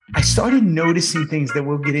I started noticing things that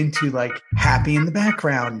we'll get into, like happy in the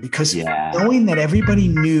background, because knowing that everybody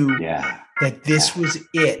knew that this was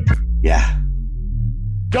it. Yeah.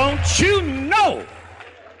 Don't you know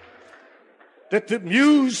that the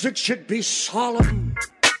music should be solemn?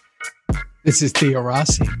 This is Theo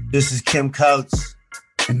Rossi. This is Kim Coates.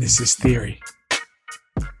 And this is Theory.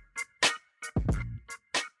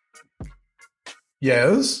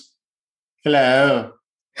 Yes? Hello.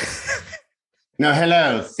 No,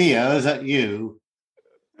 hello, Theo, is that you?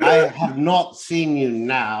 I have not seen you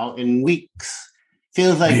now in weeks.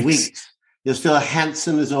 Feels like weeks. You're still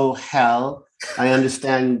handsome as all hell. I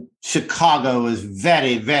understand Chicago was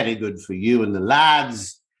very, very good for you and the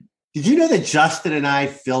lads. Did you know that Justin and I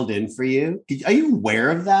filled in for you? Are you aware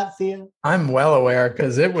of that, Theo? I'm well aware,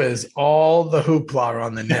 because it was all the hoopla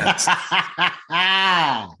on the nets.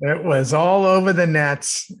 It was all over the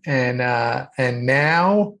nets. And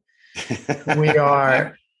now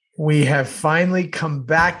we have finally come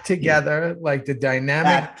back together, like the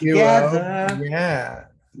dynamic duo. Yeah.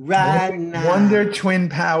 Right now. Wonder Twin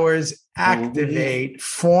Powers activate,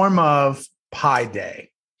 form of Pi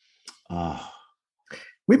Day. Oh.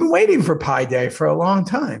 We've been waiting for Pi Day for a long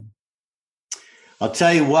time. I'll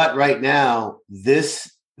tell you what, right now, this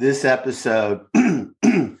episode,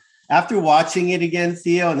 after watching it again,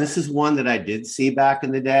 Theo, and this is one that I did see back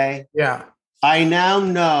in the day. Yeah. I now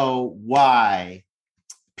know why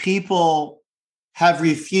people have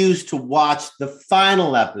refused to watch the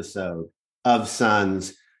final episode of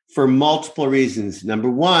Sons for multiple reasons.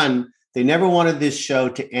 Number one, they never wanted this show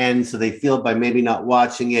to end, so they feel by maybe not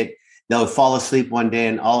watching it, they'll fall asleep one day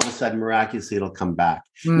and all of a sudden, miraculously, it'll come back.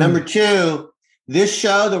 Number two, this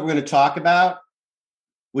show that we're going to talk about,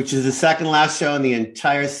 which is the second last show in the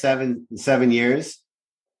entire seven years,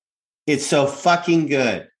 it's so fucking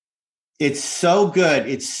good. It's so good.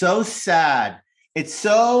 It's so sad. It's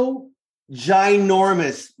so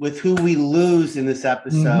ginormous with who we lose in this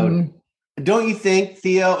episode. Mm-hmm. Don't you think,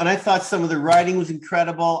 Theo? And I thought some of the writing was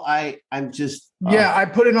incredible. I'm just... Yeah, I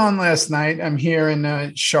put it on last night. I'm here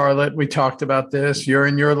in Charlotte. We talked about this. You're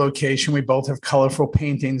in your location. We both have colorful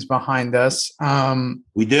paintings behind us.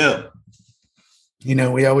 We do. You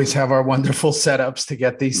know, we always have our wonderful setups to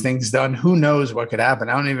get these things done. Who knows what could happen?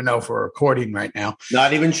 I don't even know if we're recording right now.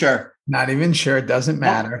 Not even sure. Not even sure. It doesn't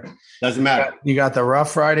matter. Doesn't matter. You got the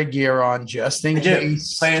Rough Rider gear on just in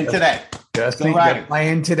case. Playing today. You're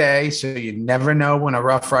playing today, so you never know when a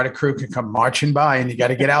Rough Rider crew can come marching by, and you got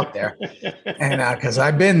to get out there. And because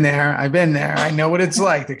I've been there, I know what it's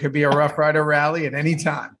like. There could be a Rough Rider rally at any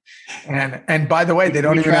time. And by the way, they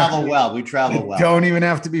don't even travel well. We travel well. Don't even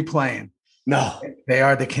have to be playing. No, they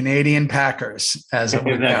are the Canadian Packers, as it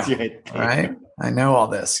would That's know, right? I know all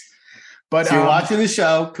this. But so you're watching the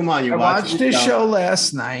show. Come on, I watched the show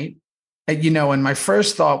last night. And, you know, and my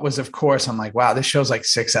first thought was, of course, I'm like, wow, this show's like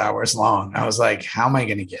 6 hours long. I was like, how am I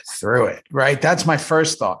going to get through it? Right. That's my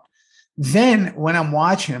first thought. Then when I'm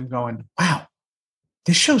watching, I'm going, wow,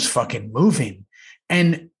 this show's fucking moving.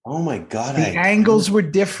 And oh my God, the angles were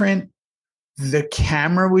different. The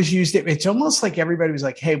camera was used. It's almost like everybody was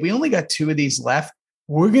like, hey, we only got 2 of these left.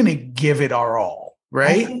 We're going to give it our all.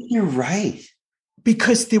 Right. I think you're right.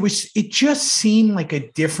 Because it just seemed like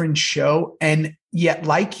a different show. And yet,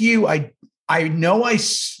 like you, I know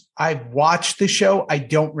I watched the show. I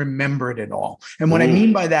don't remember it at all. And what I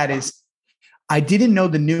mean by that is I didn't know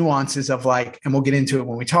the nuances of, like, and we'll get into it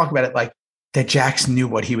when we talk about it, like that Jax knew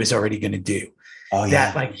what he was already going to do. Oh,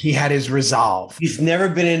 that like he had his resolve. He's never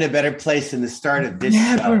been in a better place in the start of this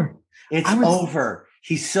show. It's over.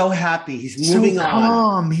 He's so happy. He's moving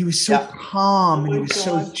on. He was so calm. And he was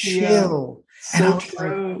so chill. So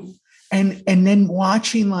true. Like, and then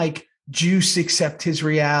watching like Juice accept his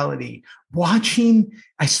reality. I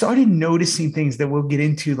started noticing things that we'll get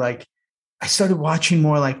into. Like I started watching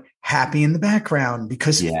more like happy in the background,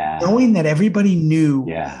 because knowing that everybody knew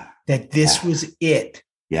that this was it.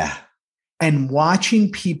 Yeah. And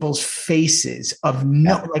watching people's faces of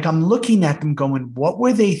like I'm looking at them going, what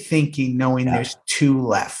were they thinking knowing there's 2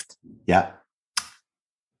 left? Yeah.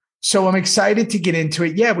 So I'm excited to get into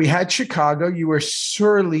it. Yeah, we had Chicago. You were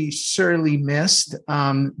sorely missed.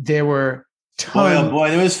 There were tons. Boy,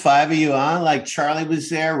 there was 5 of you on. Like Charlie was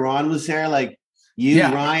there, Ron was there, like you,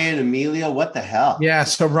 Ryan, Emilio. What the hell? Yeah.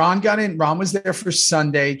 So Ron got in. Ron was there for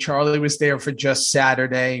Sunday. Charlie was there for just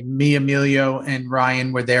Saturday. Me, Emilio, and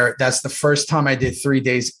Ryan were there. That's the first time I did 3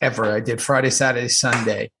 days ever. I did Friday, Saturday,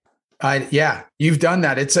 Sunday. You've done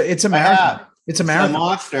that. It's a marathon. It's a marathon. It's a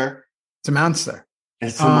monster. It's a monster.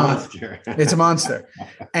 It's a monster. It's a monster.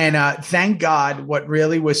 And thank God, what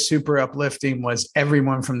really was super uplifting was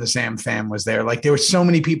everyone from the Sam fam was there. Like there were so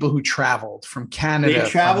many people who traveled from Canada. They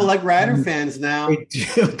travel like Rider fans now. They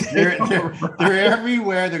do. They're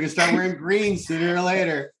everywhere. They're going to start wearing green sooner or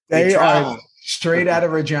later. They are straight out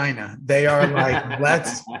of Regina. They are like,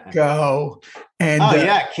 let's go. And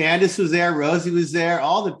Candace was there. Rosie was there.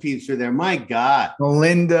 All the peeps were there. My God.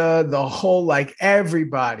 Melinda, the whole, like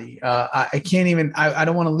everybody. I can't even, I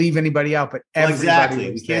don't want to leave anybody out, but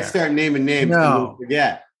everybody was We can't there. start naming names. No. We'll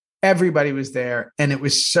forget. Everybody was there. And it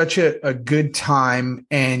was such a good time.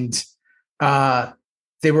 And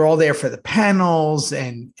they were all there for the panels.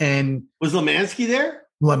 And was Lemansky there?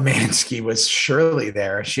 Lemansky was surely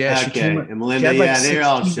there. She came, and Melinda, they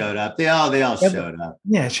all showed up. They all showed up.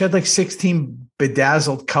 Yeah, she had like 16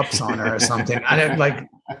 bedazzled cups on her or something. I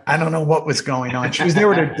don't know what was going on. She was there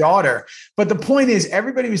with her daughter. But the point is,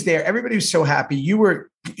 everybody was there. Everybody was so happy. You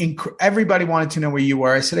were. Everybody wanted to know where you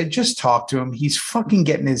were. I said, I just talked to him. He's fucking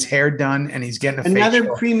getting his hair done, and he's getting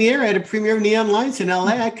another premiere. I had a premiere of Neon Lights in LA.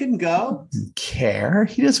 I couldn't go. He doesn't care.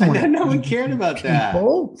 He doesn't want. No one cared about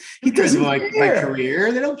people. That. He doesn't my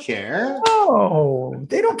career. They don't care. Oh,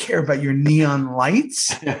 they don't care about your neon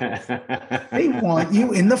lights. They want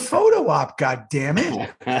you in the photo op. God damn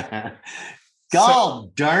it.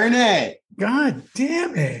 God darn it. God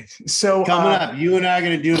damn it. So coming up, you and I are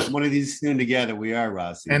going to do one of these soon together. We are,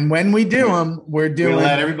 Rossi. And when we do them, we'll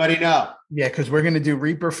let everybody know. Yeah, because we're going to do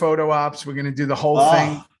Reaper photo ops. We're going to do the whole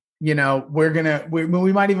thing. You know,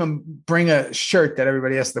 we might even bring a shirt that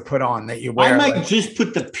everybody has to put on that you wear. I might just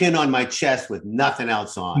put the pin on my chest with nothing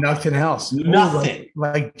else on. Nothing else. Nothing.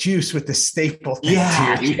 Like Juice with the staple thing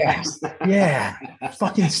to your chest. Yeah.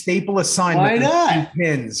 Fucking staple a sign. Why not?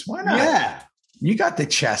 Pins. Why not? Yeah. You got the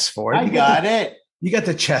chest for it. I got it. You got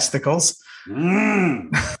the chesticles.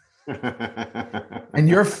 And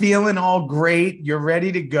you're feeling all great. You're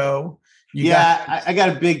ready to go. I got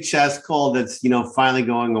a big chest cold that's, finally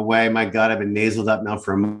going away. My God, I've been nasaled up now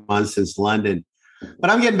for a month since London. But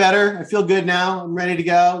I'm getting better. I feel good now. I'm ready to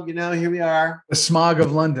go. Here we are. The smog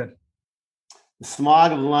of London. The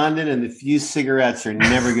smog of London and the few cigarettes are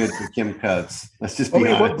never good for Kim Coates. Let's just be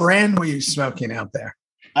honest. What brand were you smoking out there?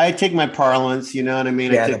 I take my Parliaments, you know what I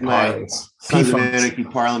mean? Yeah, I take my Sons of Anarchy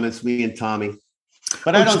Parliaments, me and Tommy.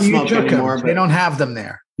 But I don't smoke anymore. They don't have them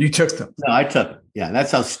there. You took them. No, I took them. Yeah,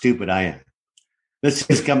 that's how stupid I am.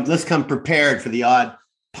 Let's come prepared for the odd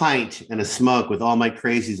pint and a smoke with all my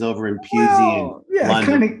crazies over in Pusey and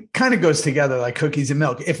London. It kind of goes together like cookies and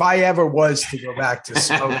milk. If I ever was to go back to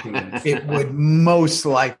smoking, it would most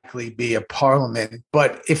likely be a Parliament.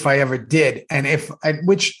 But if I ever did,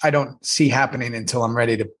 which I don't see happening until I'm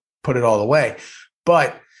ready to put it all away,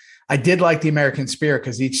 but I did like the American Spirit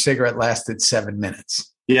because each cigarette lasted 7 minutes.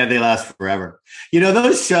 Yeah, they last forever.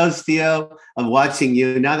 Those shows, Theo, of watching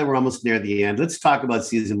you, now that we're almost near the end, let's talk about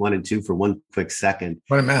season 1 and 2 for one quick second.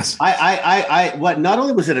 What a mess. Not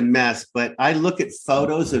only was it a mess, but I look at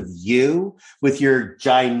photos of you with your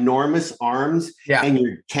ginormous arms and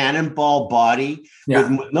your cannonball body with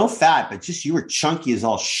no fat, but just you were chunky as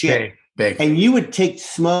all shit. Big. And you would take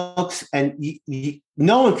smokes and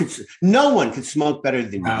no one could smoke better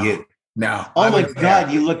than you. No. Oh my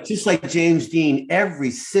God, you look just like James Dean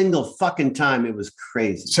every single fucking time. It was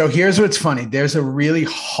crazy. So here's what's funny. There's a really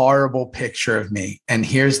horrible picture of me. And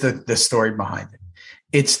here's the story behind it.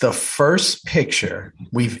 It's the first picture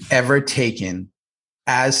we've ever taken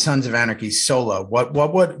as Sons of Anarchy solo.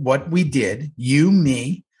 What we did, you,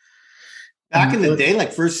 me. Back in the day,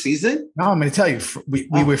 like first season? No, I'm going to tell you,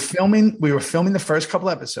 we were filming the first couple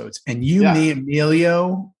episodes, and me,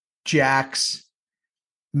 Emilio, Jax,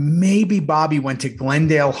 maybe Bobby went to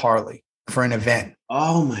Glendale Harley for an event.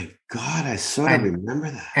 Oh my God, I sort of remember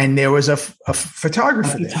that. And there was a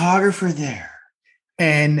photographer there.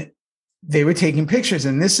 And they were taking pictures.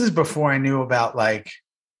 And this is before I knew about like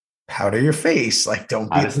powder your face, like don't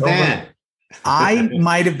be so. I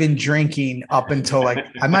might have been drinking up until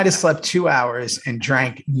I might have slept 2 hours and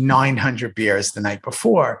drank 900 beers the night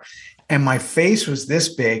before. And my face was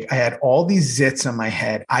this big. I had all these zits on my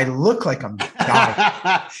head. I look like I'm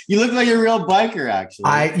dying. You look like a real biker,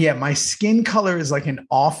 actually. My skin color is like an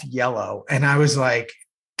off yellow. And I was like,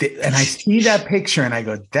 and I see that picture and I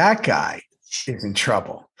go, that guy is in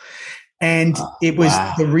trouble. And it was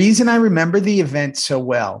the reason I remember the event so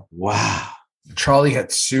well. Wow. Charlie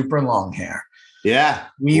had super long hair. Yeah.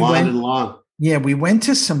 We went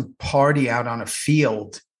to some party out on a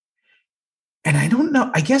field. And I don't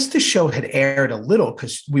know, I guess the show had aired a little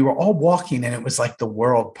because we were all walking and it was like the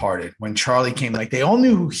world parted when Charlie came. Like they all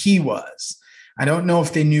knew who he was. I don't know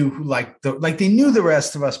if they knew who they knew the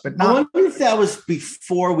rest of us, but not. I wonder if that was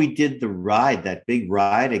before we did the ride, that big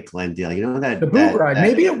ride at Glendale. You know that the boot ride.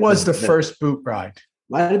 Maybe it was the first boot ride.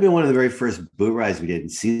 Might have been one of the very first boot rides we did in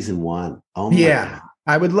season 1. Oh my God.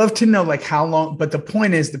 I would love to know like how long, but the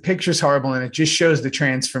point is the picture's horrible and it just shows the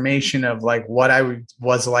transformation of like what I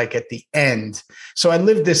was like at the end. So I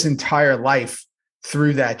lived this entire life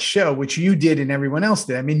through that show, which you did and everyone else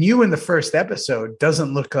did. I mean, you in the first episode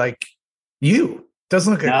doesn't look like you.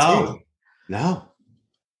 Doesn't look like No.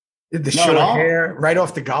 The short hair right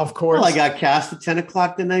off the golf course. Well, I got cast at 10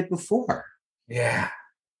 o'clock the night before. Yeah.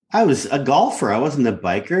 I was a golfer. I wasn't a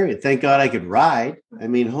biker. Thank God I could ride. I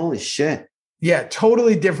mean, holy shit. Yeah,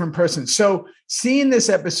 totally different person. So seeing this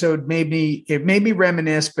episode made me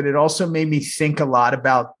reminisce, but it also made me think a lot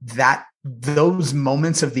about those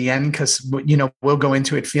moments of the end, because, you know, we'll go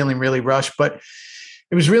into it feeling really rushed, but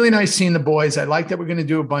it was really nice seeing the boys. I like that we're going to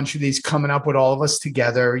do a bunch of these coming up with all of us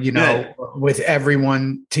together, you know, with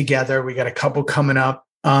everyone together. We got a couple coming up.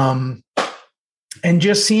 And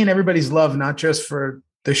just seeing everybody's love, not just for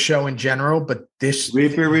the show in general, but this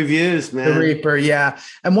Reaper reviews, man. The Reaper, yeah.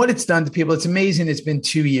 And what it's done to people, it's amazing. It's been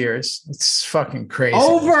 2 years. It's fucking crazy.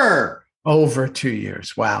 Over 2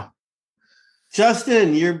 years. Wow.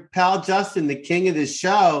 Justin, your pal Justin, the king of this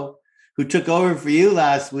show, who took over for you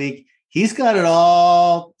last week, he's got it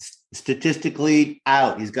all statistically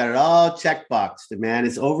out. He's got it all checkboxed, man.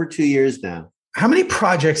 It's over 2 years now. How many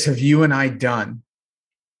projects have you and I done,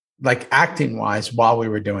 like acting wise, while we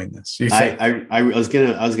were doing this? I was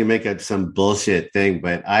gonna make some bullshit thing,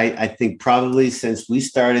 but I think probably since we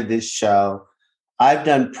started this show, I've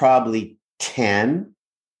done probably 10.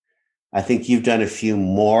 I think you've done a few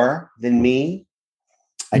more than me.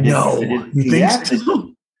 You think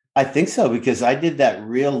so? I think so, because I did that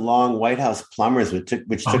real long White House Plumbers, which took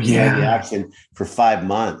me out of the action for 5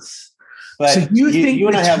 months. But so you think you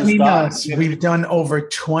and I haven't stopped. We've done over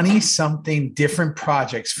 20-something different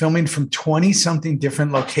projects, filming from 20-something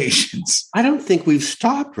different locations. I don't think we've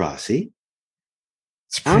stopped, Rossi.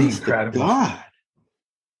 It's pretty incredible. God.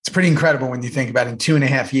 It's pretty incredible when you think about it, in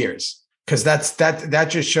 2.5 years, because that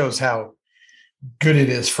just shows how good it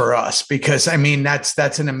is for us. Because I mean,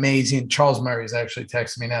 that's an amazing. Charles Murray's actually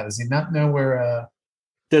texting me now. Does he not know where?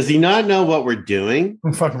 Does he not know what we're doing?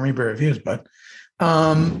 I'm fucking Reaper reviews, bud.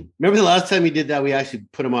 Remember the last time we did that? We actually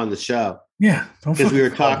put him on the show. Yeah, because we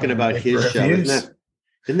were talking about his show. Isn't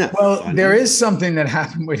that well, funny? There is something that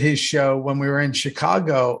happened with his show when we were in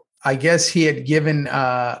Chicago. I guess he had given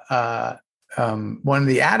one of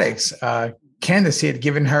the addicts, Candace, he had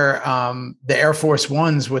given her the Air Force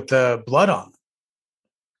Ones with the blood on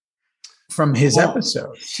from his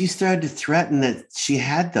episode. She started to threaten that she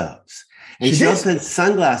had those. And she also had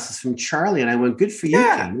sunglasses from Charlie. And I went, good for you,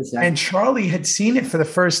 Candace. And Charlie had seen it for the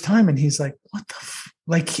first time. And he's like, what the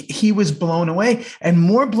like he was blown away, and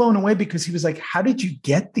more blown away because he was like, how did you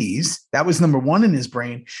get these? That was number one in his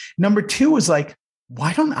brain. Number two was like,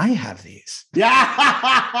 why don't I have these? Yeah.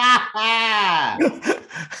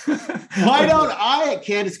 Why don't I,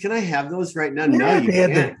 Candace? Can I have those right now? No, you they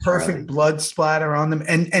had can't, the perfect Charlie. blood splatter on them.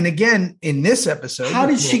 And again, in this episode, how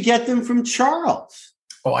did she get them from Charles?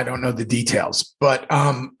 Oh, I don't know the details, but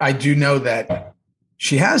I do know that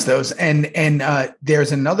she has those. And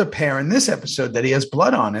there's another pair in this episode that he has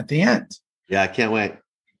blood on at the end. Yeah, I can't wait.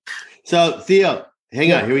 So Theo,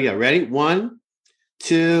 hang on. Here we go. Ready? 1,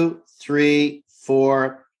 2, 3,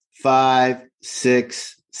 4, 5,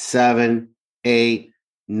 6, 7, 8,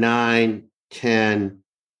 9, 10,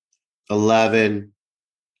 11,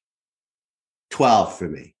 12 for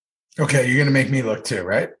me. Okay, you're going to make me look too,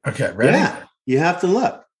 right? Okay, ready? Yeah, you have to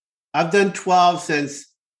look. I've done 12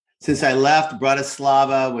 since I left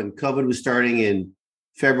Bratislava when COVID was starting in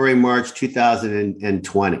February, March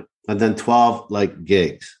 2020. I've done 12 like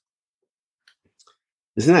gigs.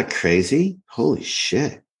 Isn't that crazy? Holy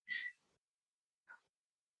shit.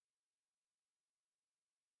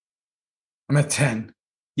 I'm at 10.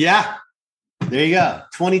 Yeah. There you go.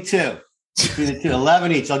 22. Between the two.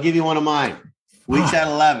 11 each. I'll give you one of mine. We each had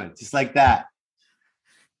 11. Just like that.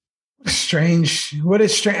 Strange. What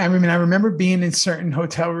is strange? I mean, I remember being in certain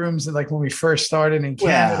hotel rooms, like when we first started in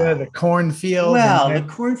Canada, the cornfield. The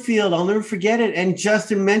cornfield. I'll never forget it. And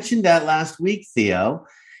Justin mentioned that last week, Theo.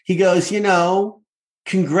 He goes,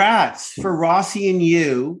 congrats for Rossi and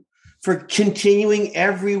you for continuing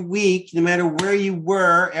every week, no matter where you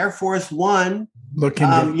were, Air Force One,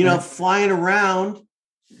 flying around,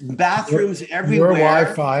 bathrooms everywhere.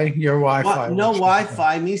 Your Wi-Fi. No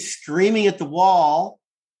Wi-Fi, me screaming at the wall.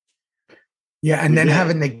 Yeah, and then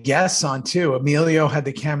having the guests on too. Emilio had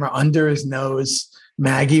the camera under his nose,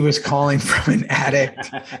 Maggie was calling from an attic,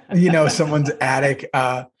 someone's attic.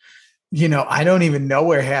 I don't even know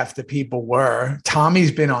where half the people were.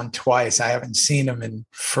 Tommy's been on twice. I haven't seen him in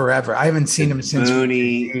forever. I haven't seen him since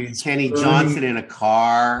Kenny Johnson in a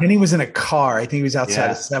car. Kenny was in a car. I think he was outside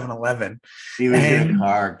of 7-Eleven. He was in a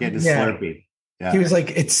car getting a Slurpee. Yeah. He was like,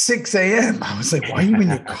 it's 6 a.m. I was like, why are you in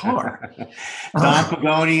your car? Dom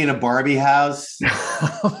Pagoni in a Barbie house.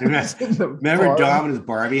 Remember Dom in his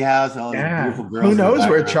Barbie house? All these beautiful girls. Who knows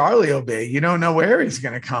where Charlie will be? You don't know where he's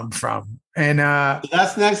going to come from. And so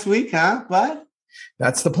that's next week, huh? What?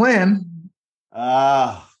 That's the plan.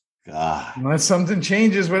 Oh, God. Unless something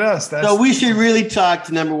changes with us. So we should really talk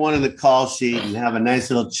to number one in the call sheet and have a nice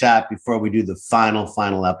little chat before we do the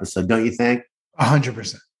final episode. Don't you think?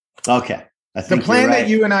 100%. Okay. The plan that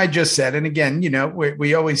you and I just said, and again,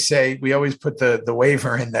 we always put the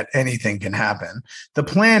waiver in that anything can happen. The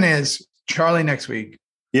plan is Charlie next week.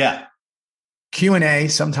 Yeah. Q&A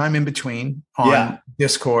sometime in between on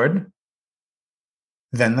Discord.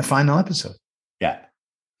 Then the final episode. Yeah.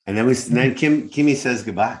 And then Kimmy says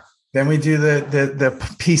goodbye. Then we do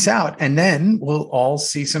the peace out, and then we'll all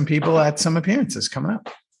see some people at some appearances coming up.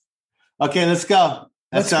 Okay, let's go.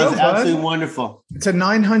 That sounds absolutely wonderful. It's a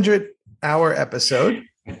 900-hour episode.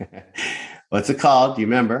 What's it called? Do you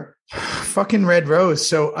remember? Fucking Red Rose.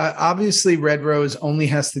 So obviously Red Rose only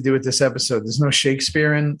has to do with this episode. There's no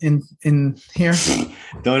Shakespeare in here.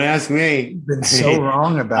 Don't ask me. You've been so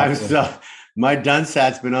wrong about it. My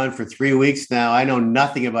Dunsat's been on for 3 weeks now. I know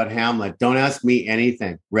nothing about Hamlet. Don't ask me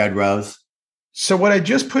anything, Red Rose. So what I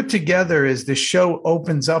just put together is the show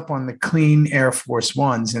opens up on the clean Air Force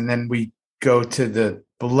Ones, and then we go to the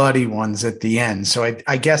bloody ones at the end. So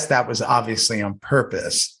I guess that was obviously on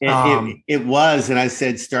purpose. It was. And I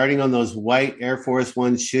said, starting on those white Air Force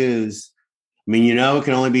One shoes, I mean, it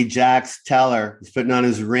can only be Jax Teller. He's putting on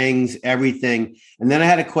his rings, everything. And then I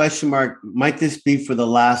had a question mark. Might this be for the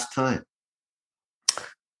last time?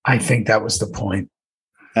 I think that was the point.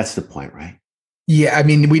 That's the point, right? Yeah. I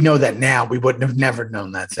mean, we know that now. We wouldn't have never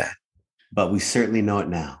known that then. But we certainly know it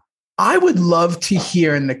now. I would love to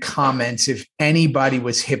hear in the comments if anybody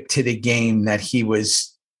was hip to the game because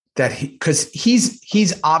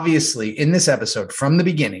he's obviously in this episode from the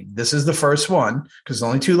beginning. This is the first one because there's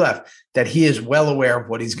only 2 left, that he is well aware of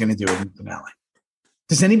what he's going to do in the finale.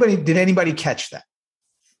 Did anybody catch that?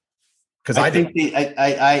 Because I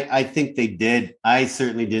think they did. I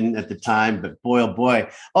certainly didn't at the time, but boy, oh boy.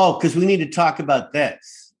 Oh, because we need to talk about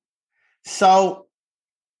this. So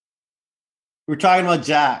we're talking about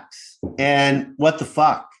Jax, and what the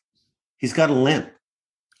fuck? He's got a limp.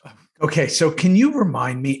 Okay, so can you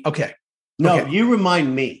remind me? Okay. No, you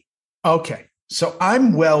remind me. Okay, so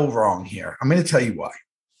I'm well wrong here. I'm going to tell you why.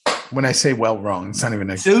 When I say well wrong, it's not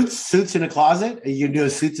even a suits in a closet. Are you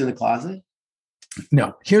doing suits in the closet?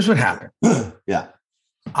 No, here's what happened. Yeah.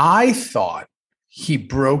 I thought he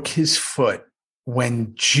broke his foot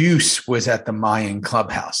when Juice was at the Mayan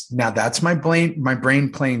clubhouse. Now that's my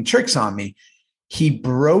brain playing tricks on me. He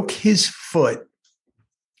broke his foot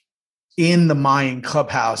in the Mayan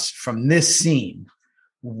clubhouse from this scene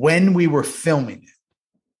when we were filming it.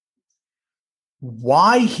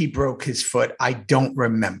 Why he broke his foot, I don't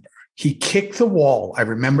remember. He kicked the wall. I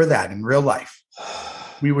remember that in real life.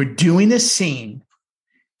 We were doing a scene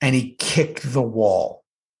and he kicked the wall.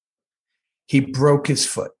 He broke his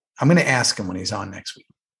foot. I'm going to ask him when he's on next week.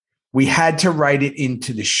 We had to write it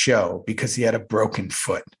into the show because he had a broken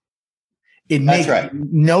foot. It makes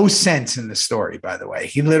no sense in the story, by the way.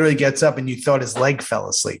 He literally gets up and you thought his leg fell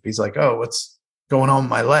asleep. He's like, oh, what's going on with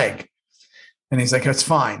my leg? And he's like, it's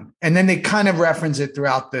fine. And then they kind of reference it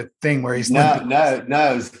throughout the thing where he's No, it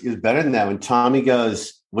was better than that. When Tommy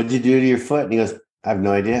goes, what'd you do to your foot? And he goes, I have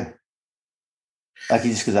no idea. Like he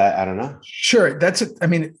just goes, I don't know. Sure. That's it. I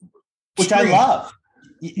mean, which I love.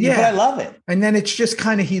 Yeah. But I love it. And then it's just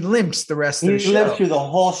kind of, he limps the rest of the show. He limps through the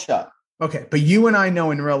whole show. Okay. But you and I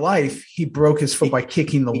know in real life, he broke his foot by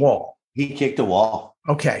kicking the wall. He kicked a wall.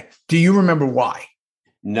 Okay. Do you remember why?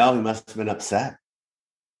 No, he must have been upset.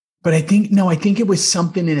 But I think it was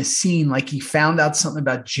something in a scene, like he found out something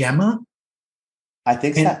about Gemma. I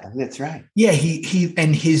think so. I think that's right. Yeah, he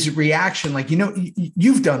and his reaction, like,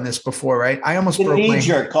 you've done this before, right? I almost broke my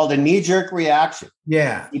knee-jerk, called a knee-jerk reaction.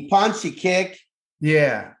 Yeah. You punch, you kick.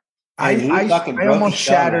 Yeah. I almost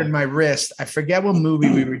shattered my wrist. I forget what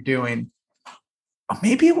movie we were doing. Oh,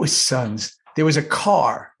 maybe it was Sons. There was a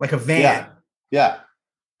car, like a van. Yeah.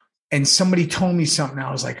 And somebody told me something.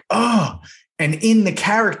 I was like, oh. And in the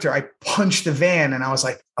character, I punched the van and I was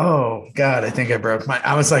like, oh, God, I think I broke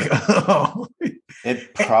I was like, oh.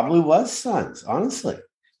 It probably was Sons, honestly.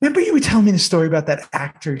 Remember you were telling me the story about that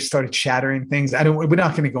actor who started shattering things? We're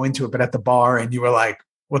not going to go into it, but at the bar, and you were like,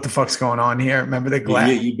 what the fuck's going on here? Remember the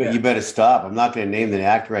glass? You better stop. I'm not going to name the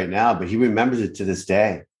actor right now, but he remembers it to this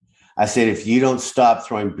day. I said, if you don't stop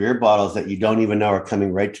throwing beer bottles that you don't even know are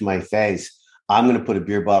coming right to my face, I'm going to put a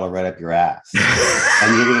beer bottle right up your ass.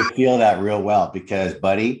 And you're going to feel that real well because,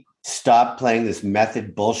 buddy, stop playing this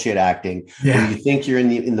method bullshit acting where you think you're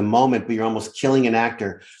in the moment, but you're almost killing an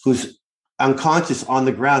actor who's unconscious on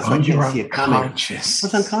the ground. So I can't see it coming. I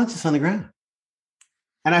was unconscious on the ground.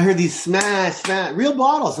 And I heard these smash, real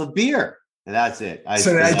bottles of beer. And that's it.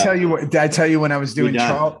 Did I tell you when I was doing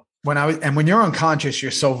Charles? When you're unconscious,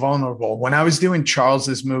 you're so vulnerable. When I was doing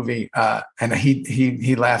Charles's movie, and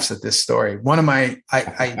he laughs at this story. One of my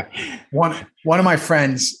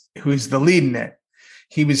friends who's the lead in it,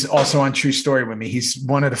 he was also on True Story with me. He's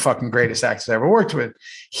one of the fucking greatest actors I ever worked with.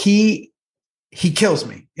 He kills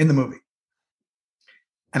me in the movie.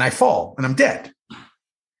 And I fall and I'm dead.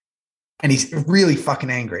 And he's really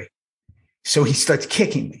fucking angry. So he starts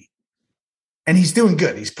kicking me. And he's doing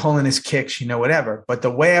good. He's pulling his kicks, whatever. But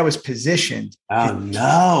the way I was positioned,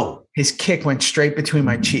 his kick went straight between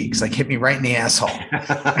my cheeks, like hit me right in the asshole.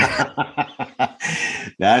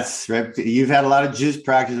 That's right. You've had a lot of juice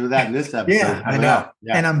practice with that in this episode. Yeah, I know.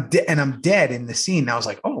 Yeah. And I'm dead in the scene. And I was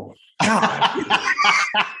like, oh God.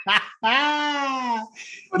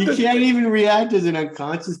 You can't even react as an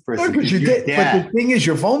unconscious person. Because you're dead. But the thing is,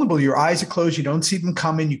 you're vulnerable. Your eyes are closed. You don't see them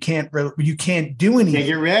coming. You can't do anything. Can't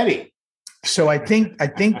get ready. So I think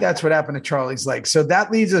that's what happened to Charlie's leg. So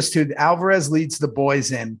that leads us to Alvarez leads the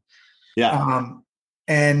boys in. Yeah.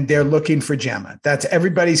 And they're looking for Gemma. That's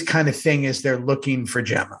everybody's kind of thing is they're looking for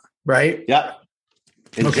Gemma, right? Yep.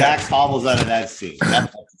 And Jax hobbles out of that scene.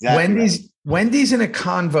 That's exactly Wendy's in a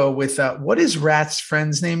convo with what is Rat's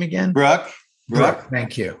friend's name again? Brooke.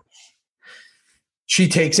 Thank you. She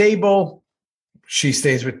takes Abel. She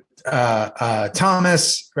stays with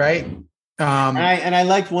Thomas, right? And I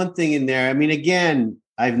liked one thing in there. I mean, again,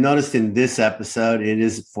 I've noticed in this episode, it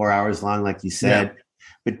is 4 hours long, like you said. Yeah.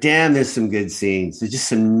 But damn, there's some good scenes. There's just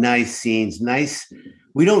some nice scenes. Nice.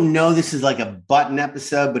 We don't know this is like a button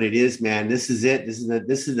episode, but it is, man. This is it. This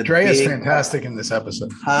is the Drea's fantastic in this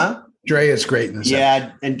episode. Huh? Drea's great in this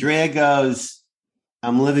episode. And Drea goes,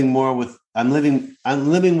 I'm living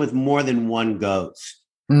with more than one ghost.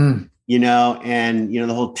 Mm. And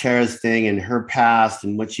the whole Tara's thing and her past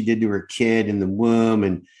and what she did to her kid in the womb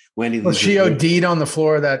and Wendy. Well, she OD'd on the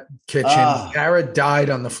floor of that kitchen. Tara died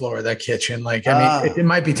on the floor of that kitchen. It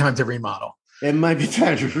might be time to remodel. It might be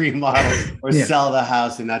time to remodel or sell the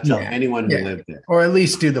house and not tell anyone who lived there. Or at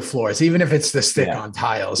least do the floors, even if it's the stick-on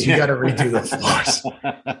tiles. You got to redo the floors.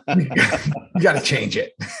 You got to change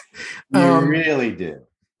it. You really do.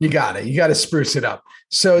 You got it. You got to spruce it up.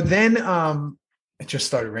 So then it just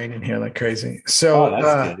started raining here like crazy. So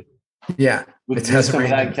that's good. Yeah. It hasn't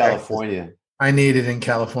rained in California. I need it in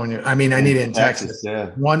California. I mean, I need it in Texas.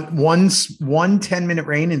 Yeah. One 10-minute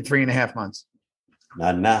rain in 3.5 months.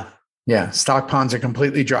 Not enough. Yeah. Stock ponds are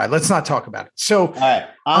completely dry. Let's not talk about it. So all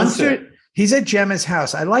right. He's at Gemma's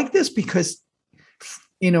house. I like this because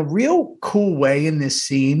in a real cool way in this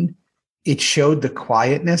scene, it showed the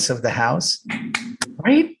quietness of the house.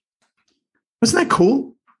 Right? Wasn't that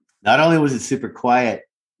cool? Not only was it super quiet,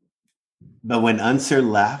 but when Unser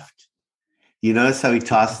left, you notice how he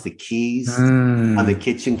tossed the keys on the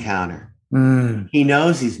kitchen counter. He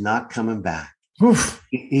knows he's not coming back. Oof.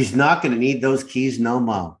 He's not going to need those keys no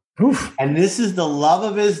more. Oof. And this is the love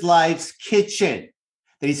of his life's kitchen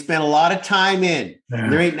that he spent a lot of time in. Yeah.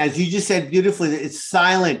 There ain't, as you just said beautifully, it's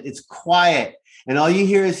silent, it's quiet. And all you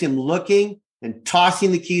hear is him looking and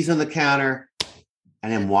tossing the keys on the counter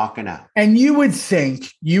and him walking out. And you would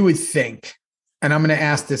think, and I'm going to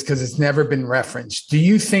ask this because it's never been referenced. Do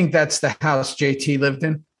you think that's the house JT lived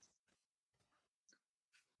in?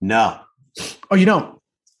 No. Oh, you don't?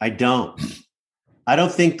 I don't. I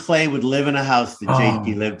don't think Clay would live in a house that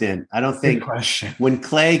JT lived in. I don't think when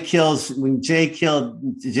Jay killed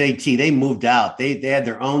JT, they moved out. They had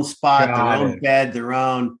their own spot, their own bed, their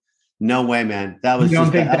own. No way, man. That was. You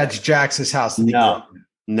don't think that's Jax's house? No.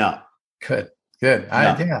 Good.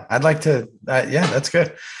 I'd like to. That's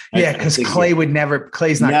good. Yeah, because Clay would never.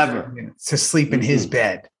 Clay's not to sleep in his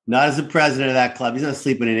bed. Not as the president of that club. He's not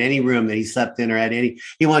sleeping in any room that he slept in or had any.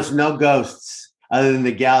 He wants no ghosts other than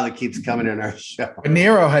the gal that keeps coming in our show. But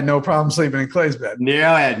Nero had no problem sleeping in Clay's bed.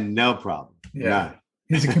 Nero had no problem. Yeah,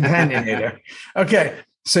 he's a companionator. Okay,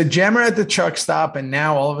 so Gemma at the truck stop, and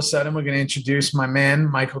now all of a sudden we're going to introduce my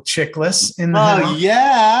man Michael Chiklis in the house.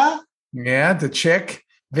 Yeah, the chick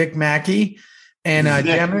Vic Mackey. And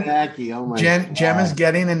Mackey, oh my God. Gemma's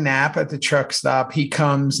getting a nap at the truck stop. He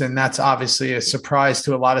comes, and that's obviously a surprise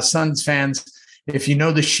to a lot of Suns fans. If you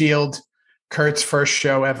know The Shield, Kurt's first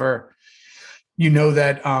show ever, you know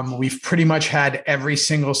that we've pretty much had every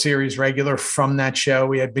single series regular from that show.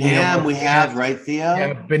 We had Benito. Yeah, we have, right, Theo?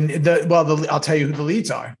 Yeah, I'll tell you who the leads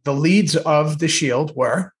are. The leads of The Shield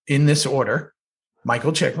were, in this order,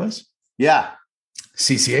 Michael Chiklis. Yeah.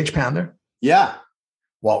 CCH Pounder. Yeah.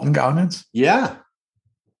 Walton Goggins. Yeah.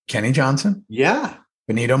 Kenny Johnson. Yeah.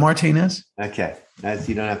 Benito Martinez. Okay.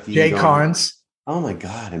 You don't have to. Jay Carnes. Oh my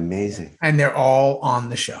God. Amazing. And they're all on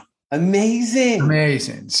the show.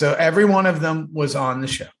 Amazing. So every one of them was on the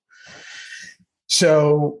show.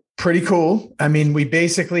 So pretty cool. I mean, we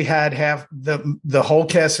basically had half the whole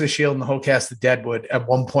cast of The Shield and the whole cast of Deadwood at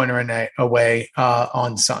one point or away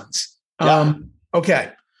on Suns. Yeah.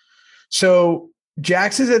 Okay. So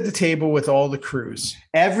Jax is at the table with all the crews.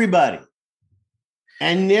 Everybody.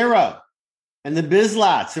 And Nero. And the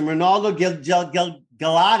Bizlots. And Ronaldo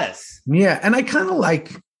Galatas. Yeah. And I kind of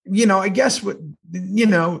like, I guess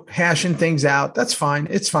hashing things out. That's fine.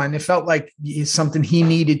 It's fine. It felt like something he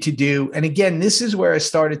needed to do. And again, this is where I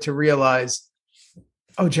started to realize,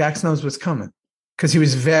 Jax knows what's coming, because he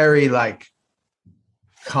was very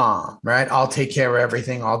calm, right? I'll take care of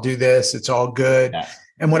everything. I'll do this. It's all good. Yeah.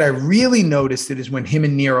 And what I really noticed is when him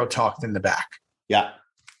and Nero talked in the back. Yeah.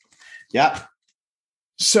 Yeah.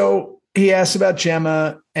 So he asked about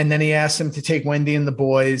Gemma, and then he asked him to take Wendy and the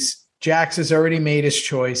boys. Jax has already made his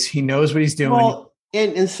choice. He knows what he's doing. Well,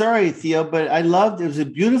 and sorry, Theo, but I loved, it was a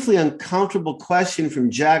beautifully uncomfortable question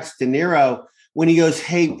from Jax to Nero when he goes,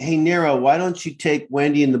 Hey, Nero, why don't you take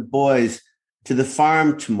Wendy and the boys to the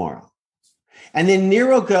farm tomorrow? And then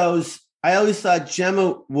Nero goes, I always thought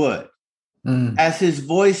Gemma would, as his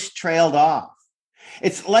voice trailed off.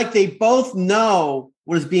 It's like they both know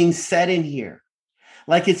what is being said in here.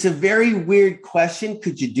 Like, it's a very weird question.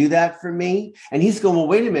 Could you do that for me? And he's going, well,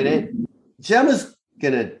 wait a minute. Gemma's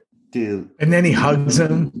going to do. And then he hugs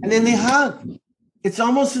him. And then they hug. It's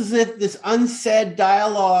almost as if this unsaid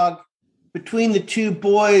dialogue between the two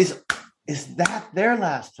boys, is that their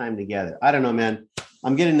last time together? I don't know, man.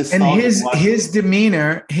 I'm getting nostalgic. And his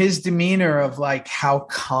demeanor of how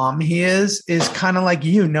calm he is kind of like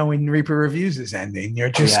knowing Reaper Reviews is ending. You're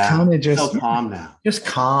just kind of so calm now. Just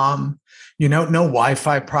calm. No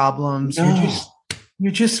Wi-Fi problems. No.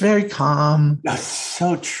 You're just very calm. That's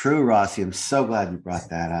so true, Rossi. I'm so glad you brought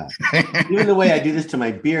that up. Even the way I do this to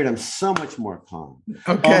my beard, I'm so much more calm.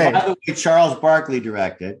 Okay. Oh, by the way, Charles Barkley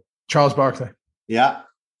directed. Charles Barkley. Yeah.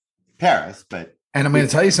 Paris, but. And I'm going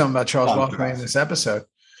to tell you something about Charles Barkley in this episode.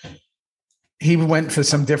 He went for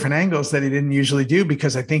some different angles that he didn't usually do,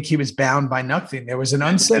 because I think he was bound by nothing. There was an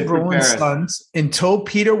unsaid rule in Suns until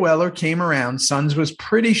Peter Weller came around. Suns was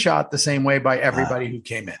pretty shot the same way by everybody who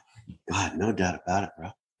came in. God, no doubt about it,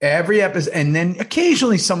 bro. Every episode, and then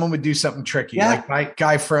occasionally someone would do something tricky, like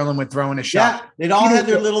Guy Ferlin would throw in a shot. Yeah, they'd all have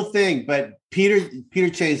their little thing, but Peter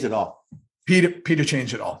changed it all. Peter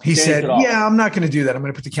changed it all. He said, "Yeah, I'm not going to do that. I'm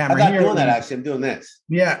going to put the camera here." I'm not doing that. Actually, I'm doing this.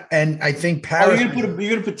 Yeah, and I think Paris. You're going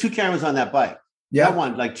to put two cameras on that bike. Yeah, that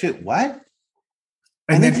one, two. What?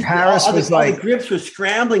 And then Paris was the grips were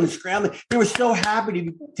scrambling. They were so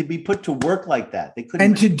happy to be put to work like that. They couldn't.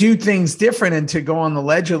 And to do things different and to go on the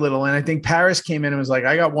ledge a little. And I think Paris came in and was like,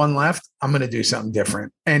 I got one left. I'm going to do something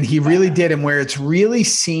different. And he really did. And where it's really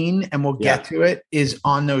seen, and we'll get to it, is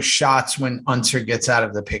on those shots when Unser gets out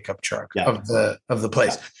of the pickup truck of the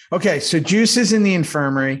place. Yeah. Okay. So Juice is in the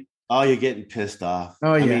infirmary. Oh, you're getting pissed off.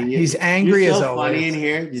 Oh, yeah. He's angry you're as so always. Funny in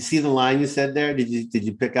here. Did you see the line you said there? Did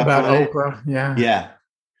you pick up about on Oprah? It? Yeah. Yeah.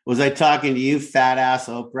 Was I talking to you, fat ass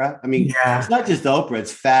Oprah? I mean, It's not just Oprah,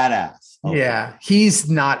 it's fat ass Oprah. Yeah. He's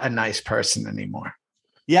not a nice person anymore.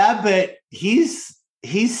 Yeah, but he's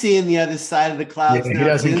seeing the other side of the clouds now. He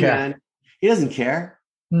doesn't care. Man. He doesn't care.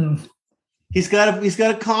 He's got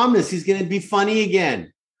a calmness. He's gonna be funny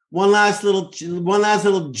again. One last little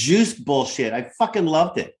juice bullshit. I fucking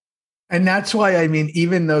loved it. And that's why, I mean,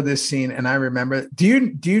 even though this scene, and I remember, do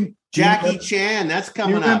you Jackie Chan, that's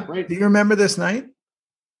coming up, right? Do you remember this night?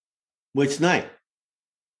 Which night?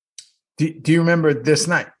 Do you remember this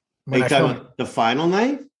night? Are you talking about the final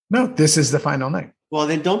night? No, this is the final night. Well,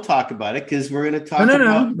 then don't talk about it, because we're going to talk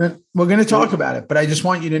No. We're going to talk about it, but I just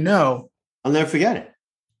want you to know. I'll never forget it.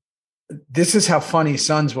 This is how funny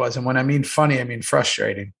Suns was. And when I mean funny, I mean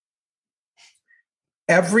frustrating.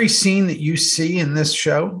 Every scene that you see in this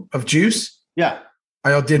show of Juice, I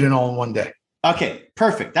did it all in one day. Okay,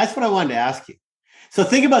 perfect. That's what I wanted to ask you. So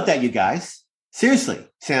think about that, you guys. Seriously,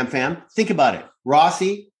 Sam Fam, think about it.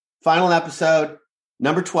 Rossi, final episode,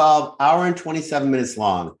 number 12, hour and 27 minutes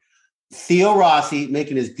long. Theo Rossi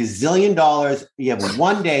making his gazillion dollars. You have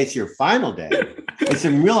one day, it's your final day. There's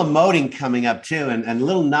some real emoting coming up too, and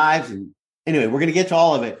little knives. And anyway, we're gonna get to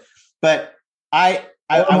all of it. But I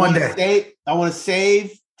want to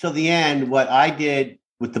save till the end what I did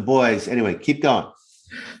with the boys. Anyway, keep going.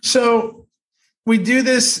 So we do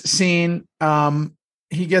this scene.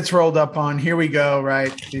 He gets rolled up on. Here we go,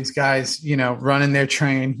 right? These guys, running their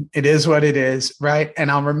train. It is what it is, right?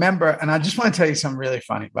 And I'll remember, and I just want to tell you something really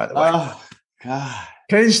funny, by the way. Oh, God.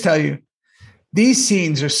 Can I just tell you, these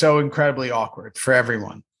scenes are so incredibly awkward for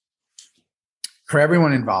everyone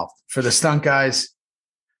involved, for the stunt guys,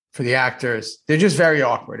 for the actors. They're just very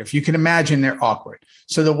awkward. If you can imagine, they're awkward.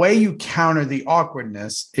 So the way you counter the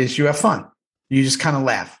awkwardness is you have fun. You just kind of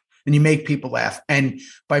laugh. And you make people laugh. And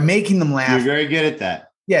by making them laugh, you're very good at that.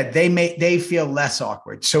 Yeah, they feel less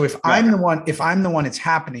awkward. So if I'm the one it's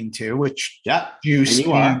happening to, which Juice,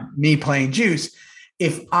 me playing Juice,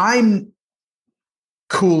 if I'm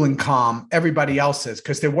cool and calm, everybody else is,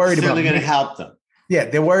 because they're worried about me. Going to help them. Yeah,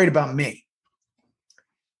 they're worried about me.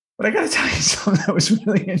 But I got to tell you something that was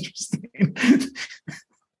really interesting.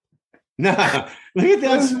 No, look at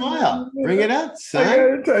that smile. Bring it up, son. I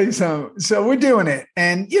gotta tell you something. So we're doing it.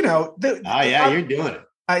 And, you're doing it.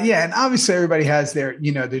 Yeah. And obviously everybody has their,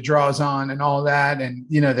 their draws on and all that. And,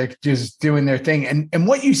 they're just doing their thing. And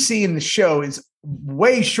what you see in the show is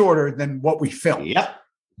way shorter than what we filmed. Yep.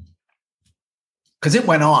 Because it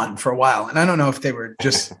went on for a while. And I don't know if they were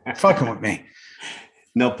just fucking with me.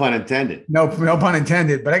 No pun intended. No pun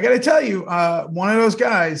intended. But I got to tell you, one of those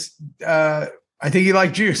guys, I think he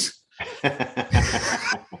liked Juice.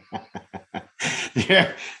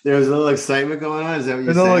 There was a little excitement going on. Is that what you're saying?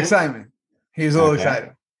 There's a little excitement. He was a little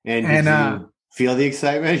excited. And did you feel the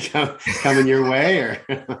excitement coming your way, or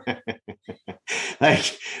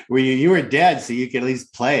like you were dead, so you could at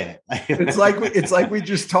least play it? It's like we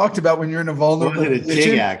just talked about when you're in a vulnerable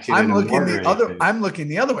position. I'm looking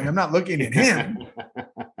the other way. I'm not looking at him.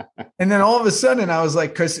 And then all of a sudden, I was like,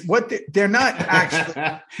 because they're not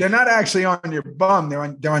actually on your bum.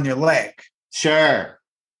 They're on your leg. Sure,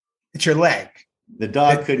 it's your leg. The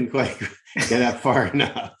dog couldn't quite get up far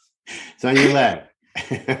enough. It's on your leg.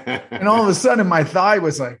 And all of a sudden, my thigh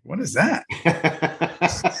was like, "What is that?"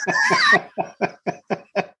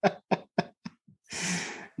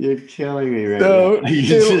 You're killing me right now.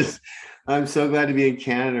 I'm so glad to be in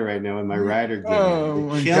Canada right now with my rider.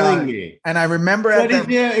 You're killing me. And I remember, did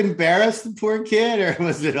you embarrass the poor kid, or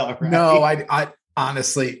was it all right? No, I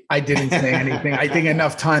honestly, I didn't say anything. I think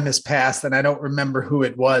enough time has passed, and I don't remember who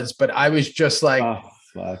it was, but I was just like, oh,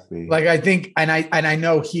 fuck me. Like, I think, and I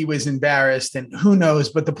know he was embarrassed, and who knows,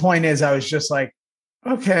 but the point is, I was just like,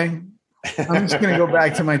 okay, I'm just going to go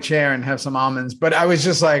back to my chair and have some almonds. But I was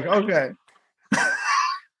just like, okay.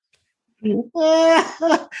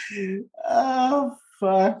 Oh,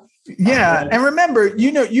 fuck. Yeah. And remember,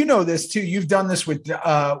 you know this too. You've done this with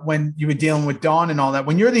when you were dealing with Dawn and all that.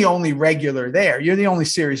 When you're the only regular there, you're the only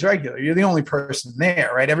series regular. You're the only person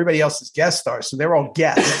there, right? Everybody else is guest stars. So they're all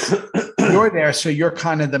guests. You're there. So you're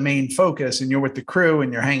kind of the main focus, and you're with the crew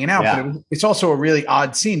and you're hanging out. Yeah. But it's also a really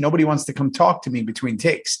odd scene. Nobody wants to come talk to me between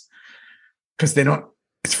takes because they don't,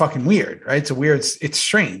 it's fucking weird, right? It's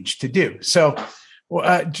strange to do. So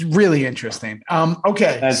really interesting.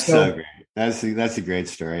 Okay. That's so great. That's a great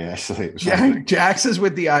story, actually. Jax is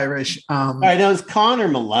with the Irish. All right, now is Connor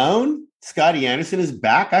Malone. Scotty Anderson is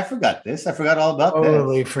back. I forgot this. I forgot all about this.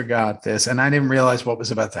 Totally forgot this. And I didn't realize what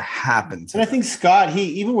was about to happen. And I think Scott,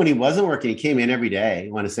 even when he wasn't working, he came in every day.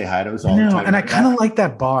 He wanted to say hi to us all the time. And I kind of like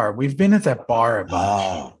that bar. We've been at that bar a bunch.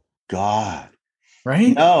 Oh, God.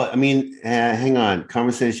 Right? No, I mean, hang on.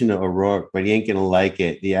 Conversation to O'Rourke, but he ain't going to like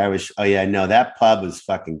it. The Irish. Oh, yeah, no, that pub was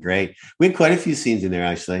fucking great. We had quite a few scenes in there,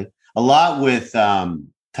 actually. A lot with Tyler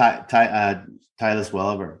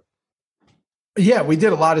Welliver. Yeah, we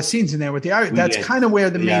did a lot of scenes in there with the Irish. That's kind of where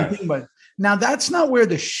the main thing was. Now, that's not where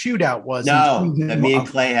the shootout was. No, that me and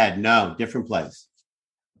Clay had. No, different place.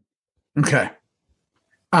 Okay.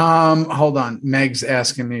 Hold on. Meg's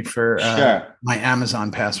asking me for my Amazon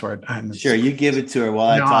password. Sure, you give it to her while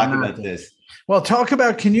I talk about this. Well,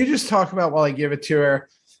 can you just talk about while I give it to her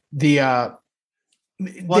the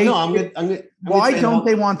why don't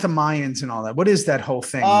they want the Mayans and all that? What is that whole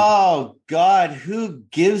thing? Oh God, who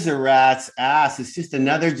gives a rat's ass? It's just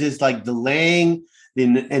another like delaying the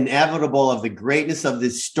inevitable of the greatness of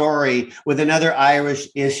this story with another Irish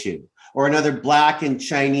issue or another Black and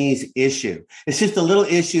Chinese issue. It's just a little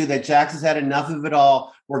issue that Jackson's had enough of it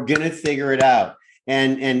all. We're going to figure it out.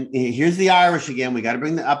 And here's the Irish again. We got to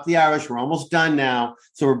bring up the Irish. We're almost done now.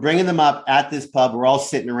 So we're bringing them up at this pub. We're all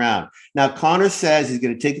sitting around. Now, Connor says he's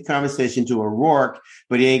going to take the conversation to O'Rourke,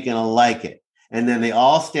 but he ain't going to like it. And then they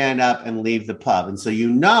all stand up and leave the pub. And so,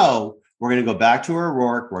 we're going to go back to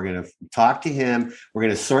O'Rourke. We're going to talk to him. We're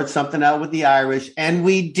going to sort something out with the Irish. And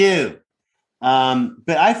we do. But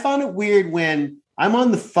I found it weird when I'm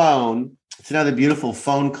on the phone. It's another beautiful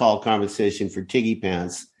phone call conversation for Tiggy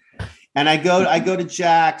Pants. And I go to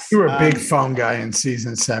Jack's. You were a big phone guy in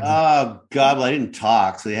season 7. Oh, God. Well, I didn't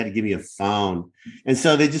talk, so they had to give me a phone. And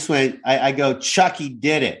so they just went, I go, Chucky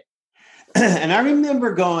did it. And I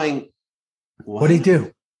remember going, what did he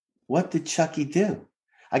do? What did Chucky do?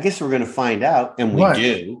 I guess we're going to find out. And we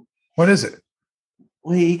do. What is it?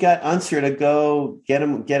 Well, he got Unser to go get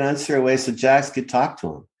Unser away so Jax could talk to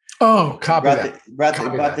him. Oh, copy that. Brought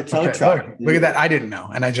the tow truck. Look at that. I didn't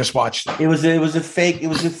know. And I just watched it. It was a fake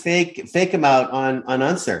him out on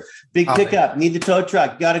Unser. Big pickup. Need the tow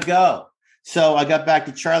truck. Got to go. So I got back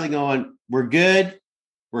to Charlie going, we're good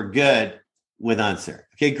with Unser.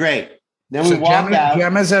 Okay, great. Then we walk out.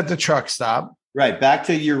 Gemma's at the truck stop. Right. Back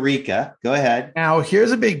to Eureka. Go ahead. Now,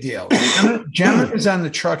 here's a big deal. Gemma is on the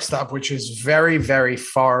truck stop, which is very, very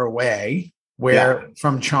far away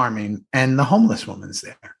from Charming, and the homeless woman's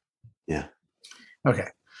there. Yeah. Okay.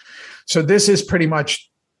 So this is pretty much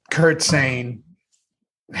Kurt saying,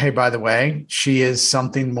 hey, by the way, she is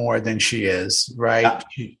something more than she is, right?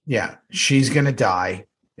 Yeah. She's going to die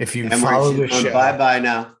if you follow the show. Bye-bye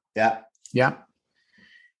now. Yeah. Yeah.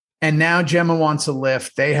 And now Gemma wants a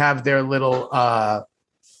lift. They have their little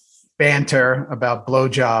banter about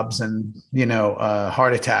blowjobs and,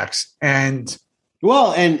 heart attacks. And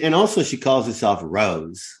also she calls herself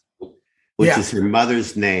Rose, which is her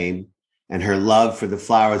mother's name, and her love for the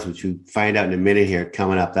flowers, which we find out in a minute here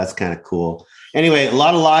coming up. That's kind of cool. Anyway, a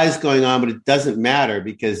lot of lies going on, but it doesn't matter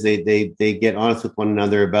because they get honest with one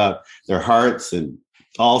another about their hearts and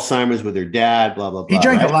Alzheimer's with their dad, blah, blah, blah. He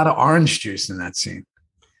drank a lot of orange juice in that scene.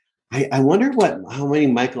 I wonder how many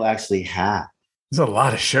Michael actually had. There's a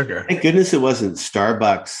lot of sugar. Thank goodness it wasn't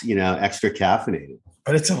Starbucks, extra caffeinated.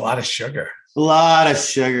 But it's a lot of sugar. A lot of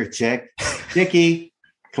sugar, chick. Dickie,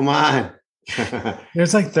 come on.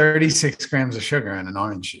 There's like 36 grams of sugar in an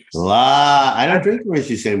orange juice. A lot. I don't drink orange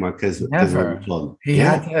juice anymore because he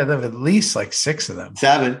had to have at least like 6 of them.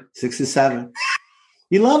 6 or 7.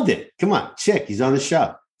 He loved it. Come on, chick. He's on the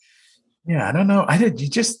show. Yeah, I don't know.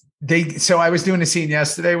 So I was doing a scene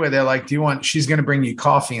yesterday where they're like, she's going to bring you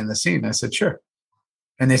coffee in the scene. I said, sure.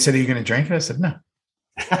 And they said, are you going to drink it? I said, no.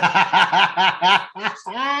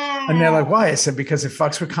 And they're like, why? I said, because it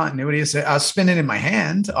fucks with continuity. I said, I'll spin it in my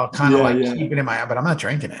hand. I'll kind of keep it in my hand, but I'm not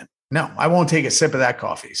drinking it. No, I won't take a sip of that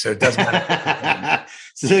coffee. So it doesn't matter.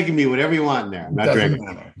 So it can be whatever you want in there. I'm not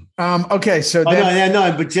drinking. Okay. So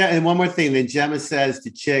and one more thing. Then Gemma says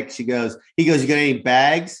to Chick, he goes, you got any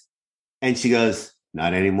bags? And she goes,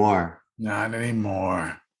 not anymore. Not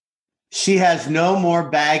anymore. She has no more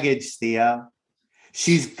baggage, Theo.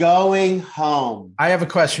 She's going home. I have a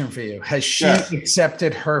question for you. Has she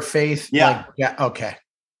accepted her faith? Yeah. Yeah. Okay.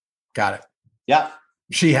 Got it. Yep.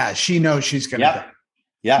 She has. She knows she's going to die.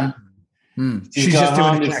 Yeah. Mm-hmm. She's just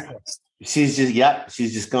doing a checklist.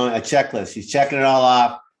 She's just going a checklist. She's checking it all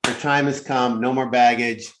off. Her time has come. No more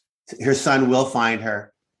baggage. Her son will find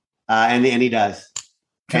her. And he does.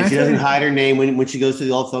 And she doesn't hide her name when she goes to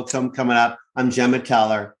the old folks home coming up. I'm Gemma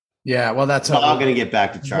Teller. Yeah, well, that's all. I'm going to get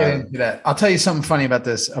back to Charlie. I'll tell you something funny about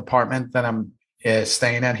this apartment that I'm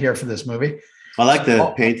staying at here for this movie. I like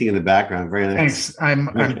the painting in the background. Very nice. Thanks.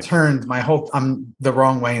 I'm turned. I'm the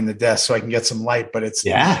wrong way in the desk so I can get some light, but it's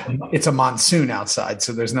a monsoon outside,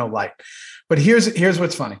 so there's no light. But here's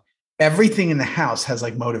what's funny. Everything in the house has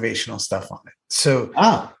like motivational stuff on it. So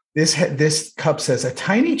this cup says a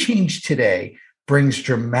tiny change today brings a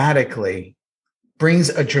dramatically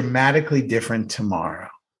different tomorrow.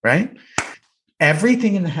 Right?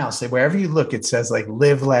 Everything in the house, wherever you look, it says like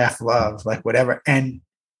live, laugh, love, like whatever. And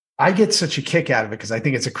I get such a kick out of it because I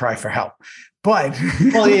think it's a cry for help. But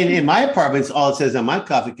in my apartment, all it says on my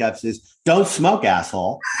coffee cups is don't smoke,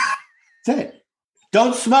 asshole. That's it.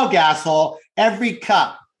 Don't smoke, asshole. Every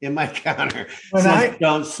cup in my counter says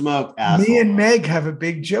don't smoke, asshole. Me and Meg have a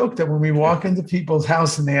big joke that when we walk into people's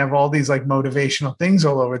house and they have all these like motivational things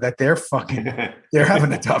all over that they're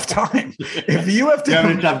having a tough time. If you have to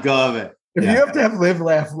having a tough go of it. If you have to have live,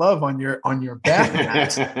 laugh, love on your bath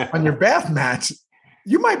mats,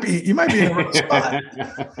 You might be in the wrong spot.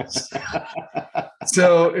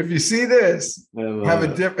 So if you see this,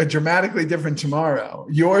 have a dramatically different tomorrow.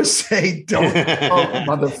 Yours say, "Don't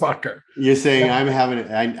motherfucker." You're saying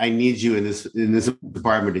I need you in this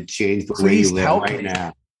department to change the way you live right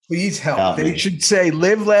now. Please help. They should say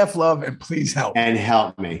live, laugh, love, and please help. And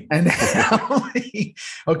help me. And help me.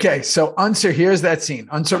 Okay, so Unser, here's that scene.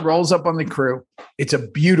 Unser rolls up on the crew. It's a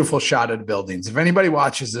beautiful shot of the buildings. If anybody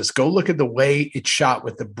watches this, go look at the way it's shot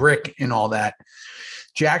with the brick and all that.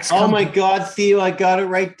 Jack's oh my God, Theo, I got it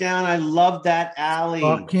right down. I love that alley.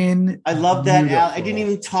 I love that alley. I didn't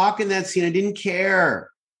even talk in that scene. I didn't care.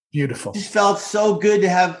 Beautiful. It just felt so good to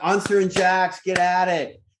have Unser and Jax get at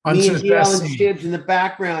it. Unser's Me and best and scene. Shibbs in the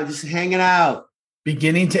background, just hanging out.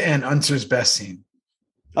 Beginning to end, Unser's best scene.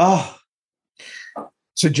 Oh.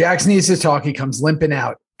 So Jax needs to talk. He comes limping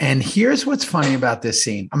out. And here's what's funny about this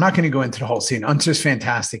scene. I'm not going to go into the whole scene. Unser's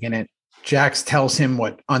fantastic in it. Jax tells him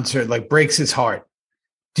what Unser, breaks his heart.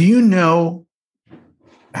 Do you know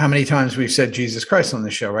how many times we've said Jesus Christ on the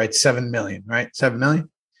show, right? 7 million, right? 7 million?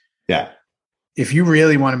 Yeah. If you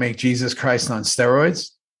really want to make Jesus Christ on steroids,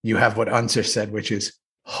 you have what Unser said, which is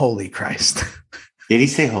Holy Christ. Did he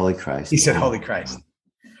say Holy Christ? He said Holy Christ.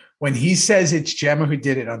 When he says it's Gemma who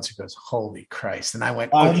did it, Unser goes, Holy Christ. And I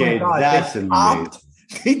went, okay, oh my God, that's amazing.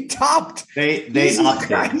 They topped. They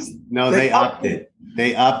upped it. No, they upped it.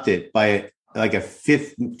 They upped it by like a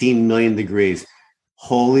 15 million degrees.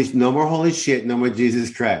 No more holy shit, no more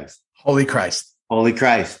Jesus Christ. Holy Christ. Holy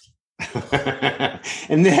Christ.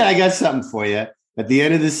 And then I got something for you at the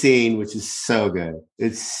end of the scene, which is so good.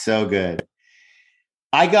 It's so good.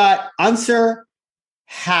 I got Unser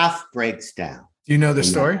half breaks down. Do you know the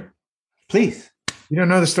story? Please. You don't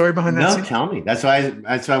know the story behind that? No, tell me. That's why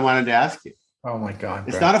I wanted to ask you. Oh my God.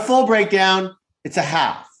 It's not a full breakdown. It's a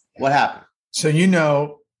half. What happened?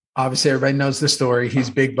 So, obviously everybody knows the story. He's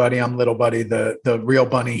Big Buddy. I'm Little Buddy. The real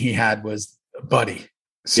bunny he had was Buddy.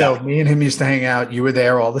 So me and him used to hang out. You were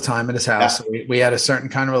there all the time at his house. Yeah. So we had a certain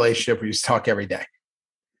kind of relationship. We used to talk every day.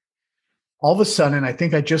 All of a sudden, I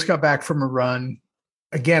think I just got back from a run.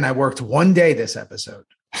 Again, I worked one day this episode.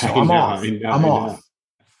 So I'm off.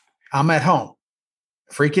 I'm at home,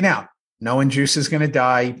 freaking out, knowing Juice is going to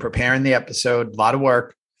die, preparing the episode, a lot of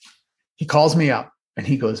work. He calls me up and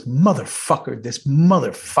he goes, motherfucker, this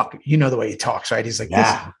motherfucker. You know the way he talks, right? He's like,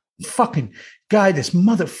 this fucking guy, this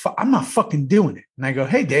motherfucker. I'm not fucking doing it. And I go,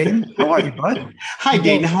 hey, Dayton, how are you, bud? Hi,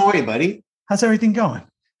 Dayton. How are you, buddy? How's everything going?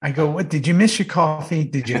 I go, what? Did you miss your coffee?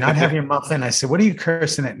 Did you not have your muffin? I said, what are you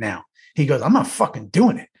cursing at now? He goes, I'm not fucking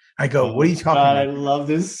doing it. I go, what are you talking about? I love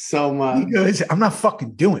this so much. He goes, I'm not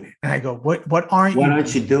fucking doing it. And I go, what aren't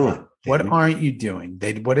you doing? What aren't you doing?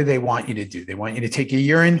 What do they want you to do? They want you to take a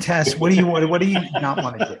urine test. What do you not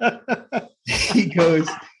want to do?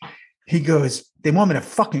 He goes, they want me to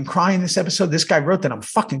fucking cry in this episode. This guy wrote that I'm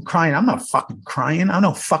fucking crying. I'm not fucking crying. I'm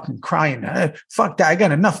not fucking crying. Fuck that. I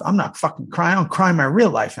got enough. I'm not fucking crying. I'm crying my real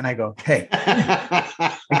life. And I go,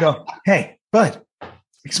 hey, bud,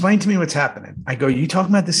 explain to me what's happening. I go, you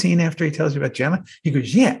talking about the scene after he tells you about Gemma? He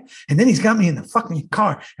goes, yeah. And then he's got me in the fucking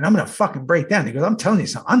car and I'm going to fucking break down. He goes, I'm telling you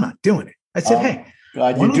something. I'm not doing it. I said, hey.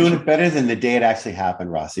 God, you're doing it better than the day it actually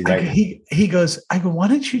happened, Rossi. Right? He goes, I go, why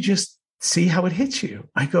don't you just see how it hits you?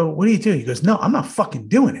 I go, what do you do? He goes, no, I'm not fucking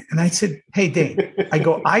doing it. And I said, hey, Dane, I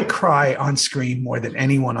go, I cry on screen more than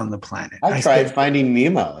anyone on the planet. I tried Finding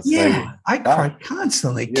Nemo. I cry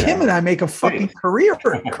constantly. Yeah. Kim and I make a fucking career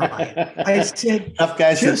of crying. I said, tough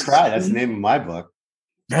guys should cry. That's the name of my book.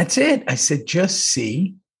 That's it. I said, just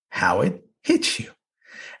see how it hits you.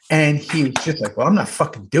 And he was just like, well, I'm not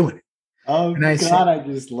fucking doing it. Oh, and I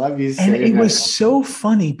just love you. And it was so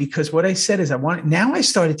funny because what I said is now I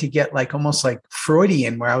started to get like almost like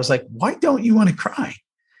Freudian where I was like, why don't you want to cry?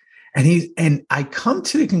 And I come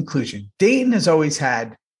to the conclusion, Dayton has always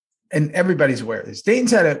had, and everybody's aware of this,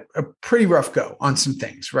 Dayton's had a pretty rough go on some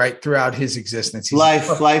things, right? Throughout his existence.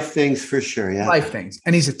 Life things for sure. Yeah. Life things.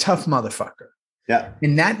 And he's a tough motherfucker. Yeah.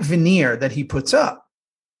 And that veneer that he puts up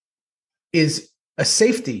is a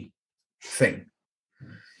safety thing.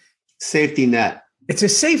 Safety net. It's a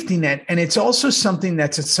safety net. And it's also something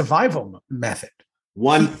that's a survival method.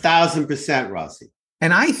 1000%, Rossi.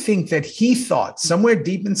 And I think that he thought somewhere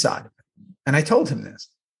deep inside of him, and I told him this,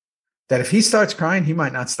 that if he starts crying, he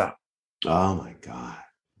might not stop. Oh my God.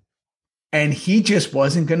 And he just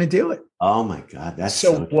wasn't going to do it. Oh my God. That's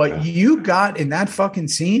so what you got in that fucking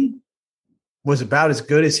scene was about as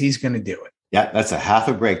good as he's going to do it. Yeah. That's a half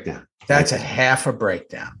a breakdown. That's a half a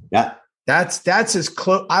breakdown. Yeah. That's as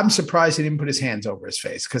close. I'm surprised he didn't put his hands over his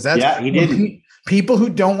face because that's he didn't. People who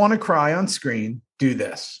don't want to cry on screen do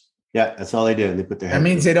this. Yeah, that's all they do. They put their head. That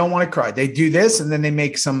means they don't want to cry. They do this, and then they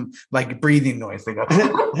make some like breathing noise. They go.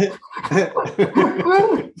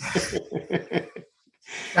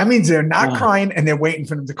 That means they're not crying, and they're waiting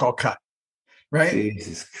for them to call cut. Right?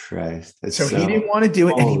 Jesus Christ! So he didn't want to do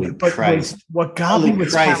it, what got me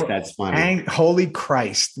was that's funny. Holy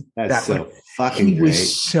Christ! That's so fucking great. He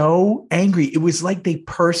was so angry. It was like they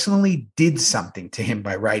personally did something to him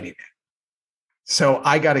by writing it. So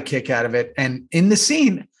I got a kick out of it, and in the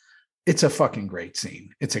scene, it's a fucking great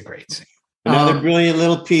scene. It's a great scene. Another brilliant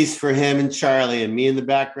little piece for him and Charlie, and me in the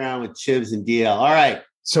background with Chibs and DL. All right.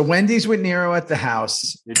 So Wendy's with Nero at the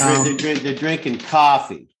house. They're drinking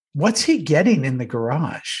coffee. What's he getting in the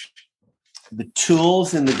garage? The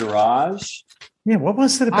tools in the garage. Yeah, what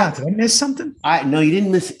was it about? Did I miss something? No, you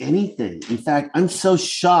didn't miss anything. In fact, I'm so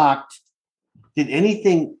shocked. Did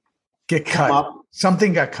anything get cut?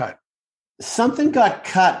 Something got cut. Something got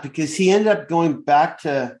cut because he ended up going back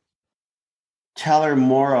to Teller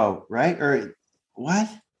Morrow, right? Or what?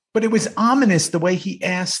 But it was ominous the way he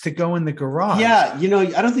asked to go in the garage. Yeah,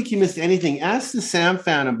 I don't think you missed anything. Ask the Sam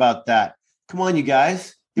fan about that. Come on, you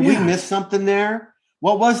guys. Did we miss something there?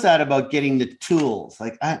 What was that about getting the tools?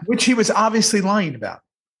 Which he was obviously lying about.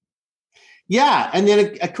 Yeah. And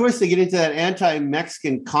then, of course, they get into that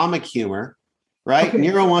anti-Mexican comic humor, right? Okay.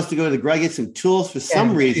 Nero wants to go to the garage, get some tools for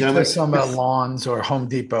some reason. I'm talking about Lawns or Home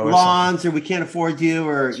Depot. Lawns, or we can't afford you,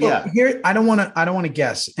 or Here, I don't want to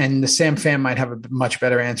guess. And the Sam fan might have a much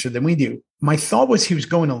better answer than we do. My thought was he was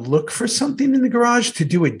going to look for something in the garage to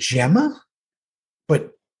do a Gemma,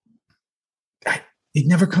 but it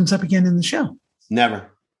never comes up again in the show. Never.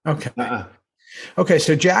 Okay. Okay.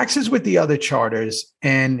 So Jax is with the other charters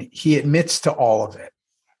and he admits to all of it.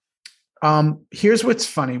 Here's what's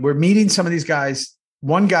funny. We're meeting some of these guys.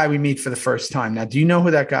 One guy we meet for the first time. Now, do you know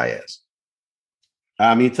who that guy is?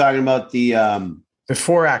 You're talking about the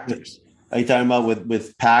 4 actors. Are you talking about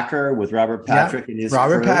with Packer, with Robert Patrick and his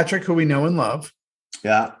Robert crew? Patrick, who we know and love.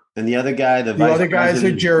 Yeah. And the other guy, the other guy is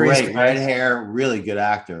a Jury's great, red hair, really good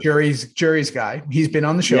actor. Jury's guy. He's been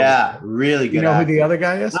on the show. Yeah, really good. You know who the other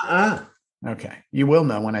guy is? Okay. You will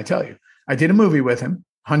know when I tell you. I did a movie with him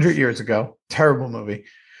 100 years ago. Terrible movie.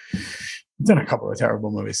 I've done a couple of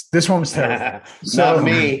terrible movies. This one was terrible. Not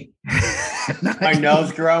me. My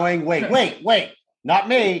nose growing. Wait. Not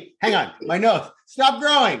me. Hang on. My nose. Stop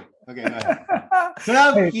growing. Okay, go ahead.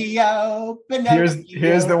 Pinocchio.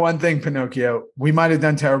 Here's the one thing, Pinocchio. We might have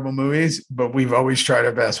done terrible movies, but we've always tried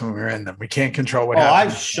our best when we were in them. We can't control what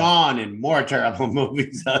happens. I've shone in more terrible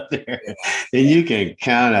movies out there than you can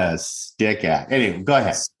kind of stick at. Anyway, go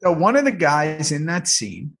ahead. So one of the guys in that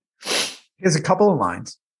scene, here's a couple of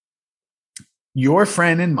lines. Your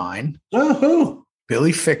friend and mine,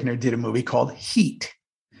 Billy Fichtner, did a movie called Heat.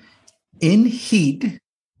 In Heat,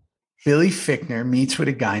 Billy Fichtner meets with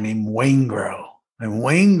a guy named Waingro. And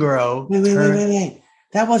Waingro... Wait.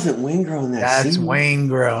 That wasn't Waingro in that scene. That's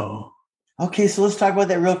Waingro. Okay, so let's talk about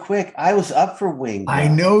that real quick. I was up for Waingro. I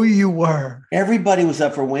know you were. Everybody was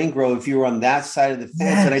up for Waingro if you were on that side of the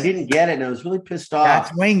fence, and I didn't get it, and I was really pissed off.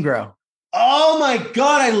 That's Waingro. Oh, my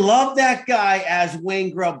God. I love that guy as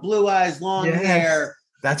Waingro. Blue eyes, long hair.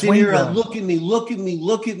 That's Waingro. Look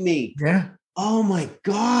at me. Yeah. Oh, my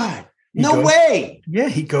God. No way. Yeah,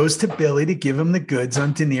 he goes to Billy to give him the goods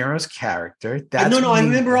on De Niro's character. No, I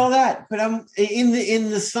remember all that. But I'm in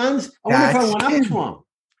the Sons. I wonder if I went up to him.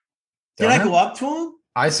 Did I go up to him?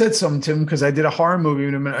 I said something to him because I did a horror movie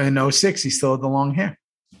with him in 2006. He still had the long hair.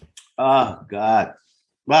 Oh, God.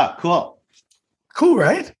 Wow, cool. Cool,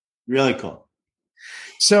 right? Really cool.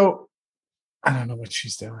 So I don't know what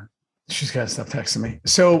she's doing. She's got to stop texting me.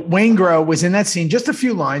 So Waingro was in that scene, just a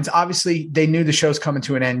few lines. Obviously, they knew the show's coming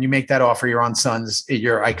to an end. You make that offer, you're on Sons,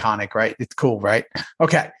 you're iconic, right? It's cool, right?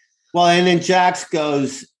 Okay. Well, and then Jax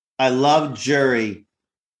goes, I love Jury,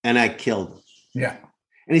 and I killed him. Yeah.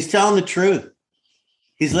 And he's telling the truth.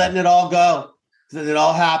 He's letting it all go. It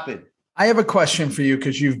all happened. I have a question for you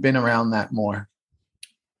because you've been around that more.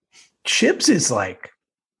 Chibs is like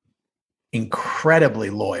incredibly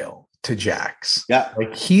loyal to Jax. Yeah.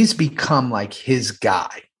 Like he's become like his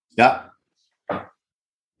guy. Yeah.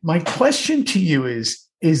 My question to you is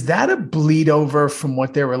that a bleed over from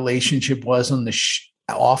what their relationship was on the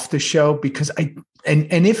off the show? Because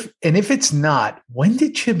if it's not, when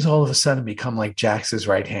did Chibs all of a sudden become like Jax's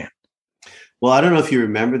right hand? Well, I don't know if you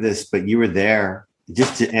remember this, but you were there.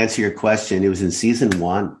 Just to answer your question, it was in season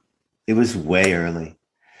 1. It was way early.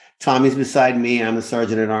 Tommy's beside me. I'm the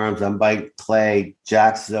sergeant at arms. I'm by Clay.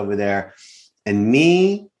 Jax is over there. And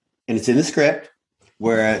it's in the script,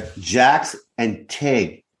 where Jax and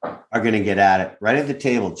Tig are going to get at it right at the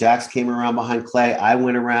table. Jax came around behind Clay. I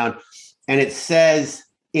went around. And it says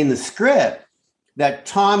in the script that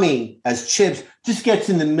Tommy as Chibs just gets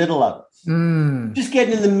in the middle of it. Just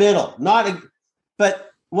getting in the middle.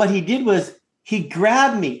 But what he did was he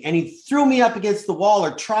grabbed me and he threw me up against the wall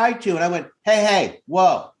or tried to. And I went, hey,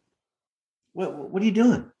 whoa. What are you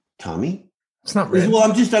doing, Tommy? It's not real. Well,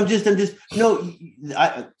 I'm just, no,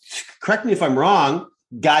 correct me if I'm wrong,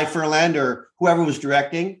 Guy Ferland or whoever was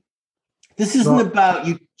directing. This isn't about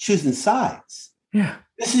you choosing sides. Yeah.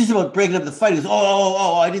 This is about breaking up the fight. He goes,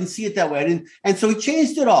 I didn't see it that way. And so he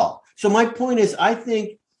changed it all. So my point is, I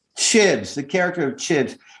think Chibs, the character of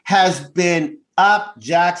Chibs, has been up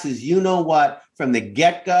Jax's you-know-what from the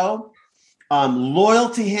get-go. Loyal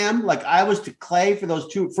to him like I was to Clay for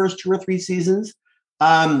those first 2 or 3 seasons.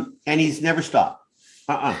 And he's never stopped.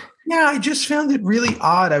 Yeah, I just found it really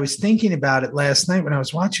odd. I was thinking about it last night when I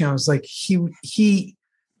was watching. I was like, he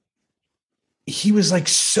was like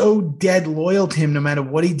so dead loyal to him no matter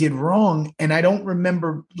what he did wrong. And I don't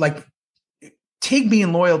remember like Tig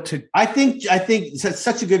being loyal to. I think that's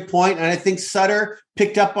such a good point. And I think Sutter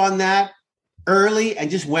picked up on that early and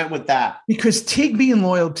just went with that. Because Tig being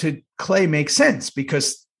loyal to Clay makes sense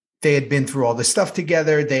because they had been through all this stuff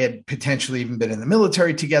together. They had potentially even been in the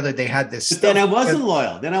military together. They had this stuff. Then I wasn't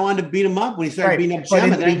loyal. Then I wanted to beat him up when he started beating up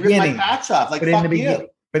Gemma. Then I ripped my patch off. Like, fuck you.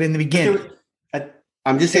 But in the beginning.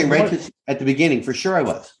 I'm just saying at the beginning, for sure I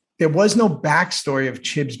was. There was no backstory of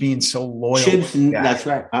Chibs being so loyal. That's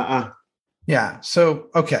right. Yeah. So,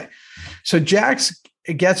 okay. So Jax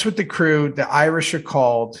gets with the crew. The Irish are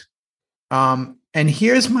called. And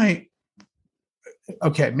here's maybe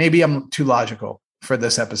I'm too logical for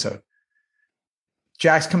this episode.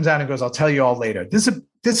 Jax comes out and goes, I'll tell you all later.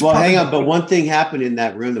 Hang on. But one thing happened in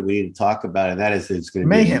that room that we need to talk about, and that is it's going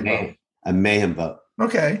to be a mayhem vote.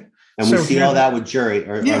 Okay. And we see all that with Jury,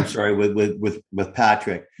 I'm sorry, with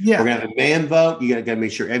Patrick. Yeah. We're going to have a mayhem vote. You got to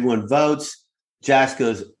make sure everyone votes. Jax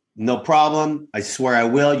goes, no problem. I swear I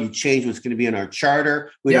will. You change what's going to be in our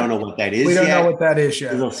charter. We don't know what that is yet. We don't know what that is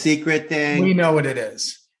yet. A little secret thing. We know what it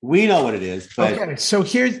is. But okay. So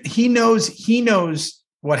he knows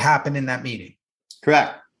what happened in that meeting.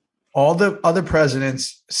 Correct. All the other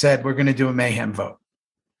presidents said, we're going to do a mayhem vote.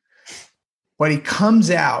 But he comes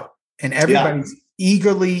out and everybody's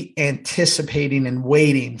eagerly anticipating and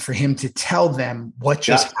waiting for him to tell them what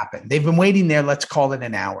just happened. They've been waiting there. Let's call it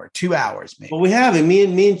an hour, 2 hours, maybe. Well, we have. And me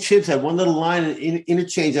and Chibs had one little line in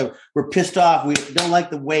interchange of we're pissed off. We don't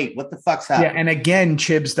like the wait. What the fuck's happening? Yeah. And again,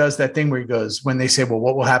 Chibs does that thing where he goes, when they say, well,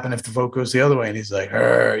 what will happen if the vote goes the other way? And he's like,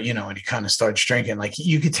 and he kind of starts drinking. Like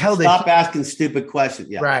you could tell Stop asking stupid questions.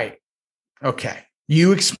 Yeah. Right. Okay.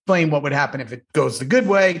 You explain what would happen if it goes the good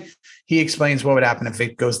way. He explains what would happen if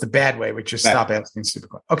it goes the bad way, which is stop asking stupid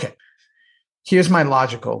questions. Okay. Here's my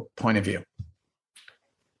logical point of view.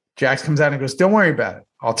 Jax comes out and goes, don't worry about it.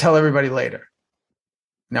 I'll tell everybody later.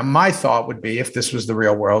 Now, my thought would be if this was the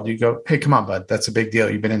real world, you go, hey, come on, bud. That's a big deal.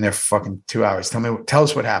 You've been in there for fucking 2 hours. Tell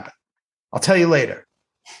us what happened. I'll tell you later.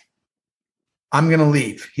 I'm going to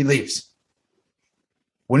leave. He leaves.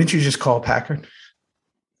 Wouldn't you just call Packard?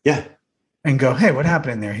 Yeah. And go, hey, what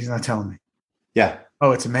happened in there? He's not telling me. Yeah. Oh,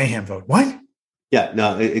 it's a mayhem vote. What? Yeah,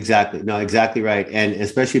 no, exactly. No, exactly right. And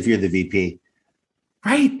especially if you're the VP.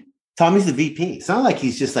 Right. Tommy's the VP. It's not like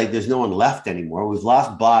he's just like, there's no one left anymore. We've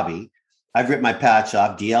lost Bobby. I've ripped my patch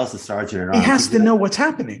off. DL's the sergeant at arms. He has to know what's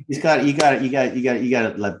happening. You got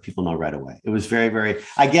to let people know right away. It was very, very,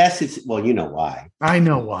 I guess you know why. I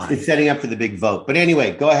know why. It's setting up for the big vote. But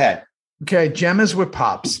anyway, go ahead. Okay. Gemma's with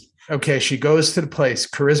Pops. Okay, she goes to the place.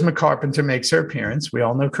 Charisma Carpenter makes her appearance. We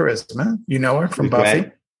all know Charisma. You know her from Buffy.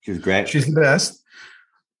 Great. She's great. She's the best.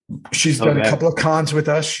 She's done a couple of cons with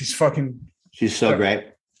us. She's so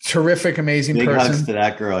great. Terrific, amazing Big person. Hugs to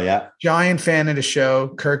that girl, yeah. Giant fan of the show.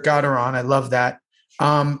 Kurt got her on. I love that.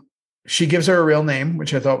 She gives her a real name,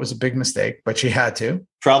 which I thought was a big mistake, but she had to.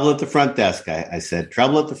 Trouble at the front desk, I said.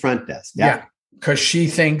 Trouble at the front desk. Yeah. Because she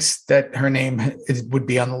thinks that her name would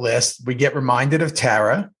be on the list. We get reminded of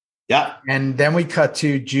Tara. Yeah. And then we cut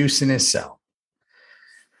to Juice in his cell.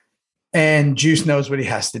 And Juice knows what he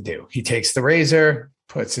has to do. He takes the razor,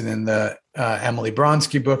 puts it in the Emily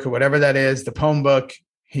Bronsky book or whatever that is, the poem book.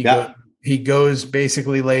 He goes,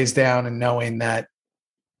 basically lays down and knowing that.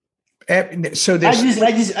 So there's.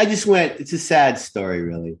 I just went, it's a sad story,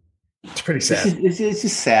 really. It's pretty sad. It's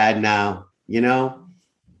just sad now, you know?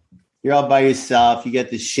 You're all by yourself. You get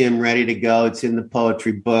the shim ready to go. It's in the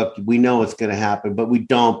poetry book. We know what's going to happen, but we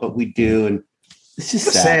don't, but we do. And it's just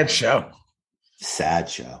sad. Sad show. Sad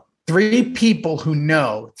show. 3 people who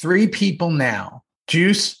know, 3 people now,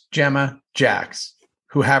 Juice, Gemma, Jax,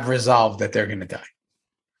 who have resolved that they're going to die.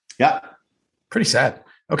 Yeah. Pretty sad.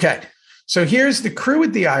 Okay. So here's the crew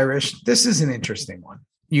with the Irish. This is an interesting one.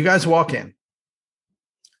 you guys walk in.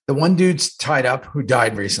 The one dude's tied up who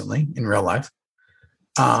died recently in real life.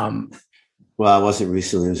 Well, it wasn't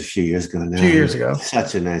recently. It was a few years ago now. A few years ago.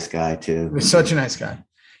 Such a nice guy, too. He was such a nice guy.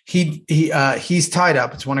 He's tied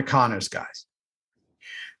up. It's one of Connor's guys.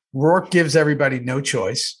 Rourke gives everybody no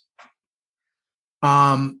choice.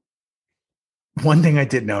 One thing I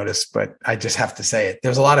did notice, but I just have to say it.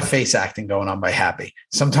 There's a lot of face acting going on by Happy.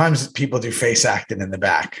 Sometimes people do face acting in the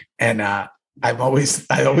back. And I always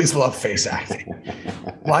love face acting.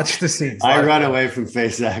 Watch the scenes. I run away from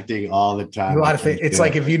face acting all the time. A lot of face. It's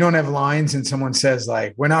like if you don't have lines and someone says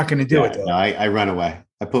like, we're not going to do it. No, I run away.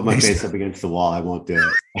 I put my face up against the wall. I won't do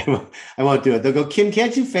it. I won't do it. They'll go, Kim,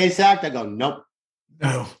 can't you face act? I go, nope.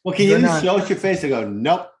 No. Well, can you just show us your face? I go,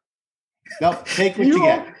 nope. Nope. Take what you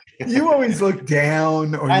get. You always look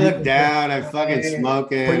down. Or I look down. I'm fucking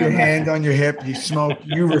smoking. Put your hand on your hip. You smoke.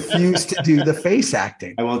 You refuse to do the face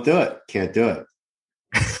acting. I won't do it. Can't do it.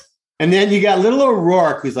 And then you got little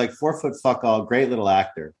O'Rourke, who's like 4 foot fuck all, great little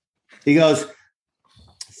actor. He goes,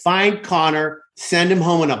 find Connor, send him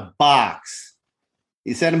home in a box.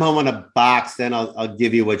 You send him home in a box, then I'll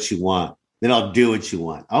give you what you want. Then I'll do what you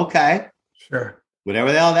want. Okay. Sure.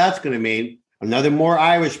 Whatever the hell that's going to mean. Another more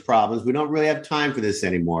Irish problems. We don't really have time for this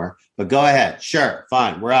anymore, but go ahead. Sure.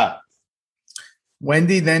 Fine. We're up.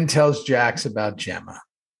 Wendy then tells Jax about Gemma.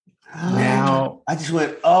 Now I just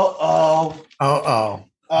went, oh.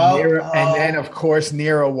 Nero, and then of course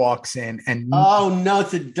Nero walks in and oh no,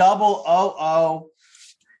 it's a double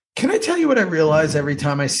Can I tell you what I realize every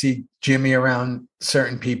time I see Jimmy around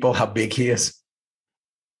certain people, how big he is?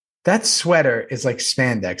 That sweater is like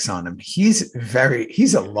spandex on him. He's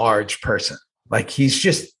a large person. Like he's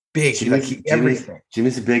just big. Everything.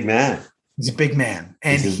 Jimmy's a big man. He's a big man.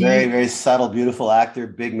 And he's a very, very subtle, beautiful actor,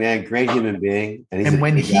 big man, great human being. And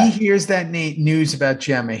when he hears that news about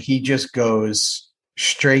Gemma, he just goes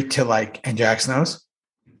straight to like, and Jax knows.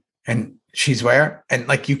 And she's where? And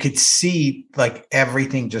like you could see like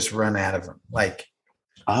everything just run out of him. Like,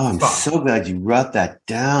 oh, I'm so glad you wrote that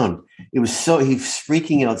down. It was he's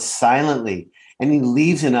freaking out silently. And he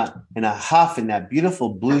leaves in a huff in that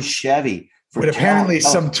beautiful blue Chevy. But apparently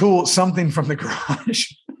something from the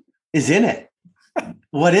garage is in it.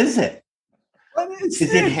 What is it? What is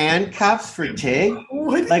it handcuffs for Tig?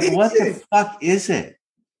 What the fuck is it?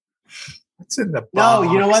 What's in the box?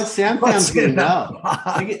 No, you know what? Sam's going to know.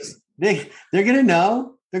 They're going to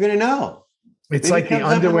know. They're going to know. It's like the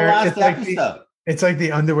underwear. It's like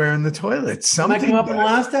the underwear in the toilet. Something might come up in the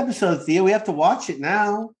last episode, Thea. We have to watch it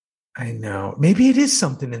now. I know. Maybe it is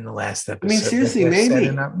something in the last episode. I mean, seriously, maybe.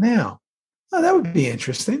 Setting up now. Oh, that would be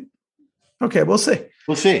interesting. Okay, we'll see.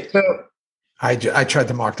 We'll see. So I tried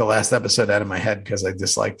to mark the last episode out of my head because I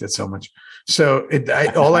disliked it so much. So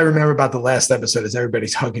all I remember about the last episode is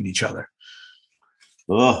everybody's hugging each other.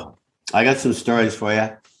 Oh, I got some stories for you.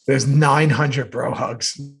 There's 900 bro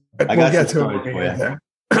hugs. We'll get to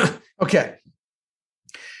it. Okay.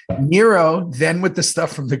 Nero, then with the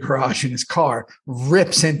stuff from the garage in his car,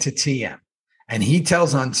 rips into TM. And he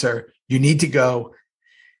tells Unser, you need to go.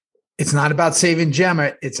 It's not about saving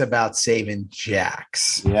Gemma. It's about saving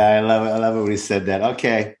Jax. Yeah, I love it. I love it when he said that.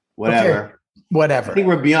 Okay, whatever. Okay, whatever. I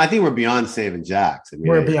think we're beyond saving Jax. I mean,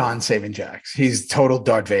 we're beyond saving Jax. He's total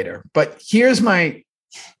Darth Vader. But here's my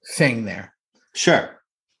thing there. Sure.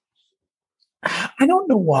 I don't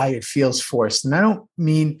know why it feels forced. And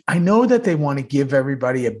I know that they want to give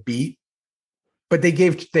everybody a beat, but they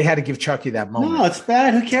had to give Chucky that moment. No, it's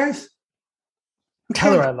bad. Who cares?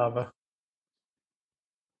 Tell her I love her.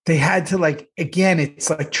 They had to it's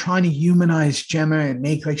like trying to humanize Gemma and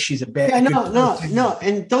make like she's a bad. Yeah, no.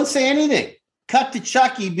 And don't say anything. Cut to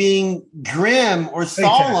Chucky being grim or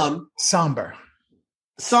solemn. Somber,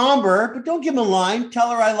 but don't give him a line.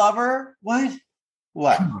 Tell her I love her. What?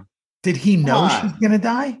 Come on. Did he know she's going to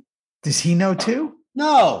die? Does he know too?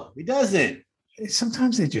 No, he doesn't.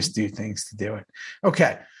 Sometimes they just do things to do it.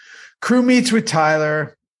 Okay. Crew meets with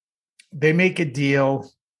Tyler. They make a deal.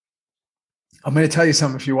 I'm going to tell you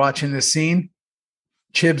something. If you're watching this scene,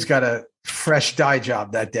 Chib's got a fresh dye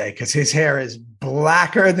job that day because his hair is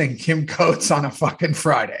blacker than Kim Coates on a fucking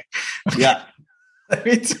Friday. Yeah. Let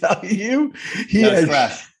me tell you. That's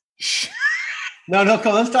fresh. No,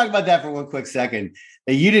 come. Let's talk about that for one quick second.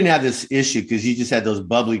 You didn't have this issue because you just had those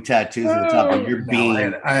bubbly tattoos on the top of your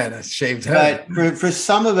bean. I had a shaved head. But for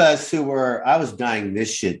some of us I was dying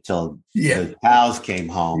this shit till the pals came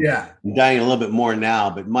home. Yeah. I'm dying a little bit more now,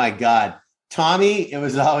 but my God, Tommy, it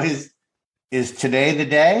was always, is today the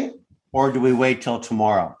day or do we wait till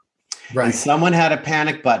tomorrow? Right. And someone had a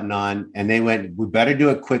panic button on and they went, we better do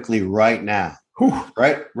it quickly right now. Whew.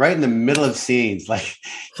 Right in the middle of scenes. Like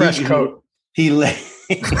fresh coat. He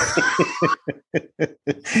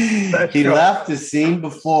He left the scene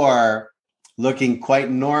before looking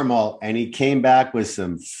quite normal, and he came back with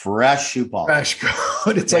some fresh shoe polish. Fresh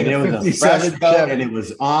coat. It's like it a was a 57 fresh coat, Chevy. and it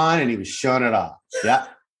was on, and he was showing it off. Yeah.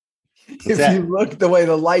 If you look the way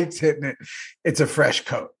the light's hitting it, it's a fresh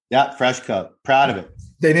coat. Yeah, fresh coat. Proud of it.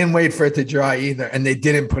 They didn't wait for it to dry either, and they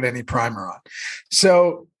didn't put any primer on.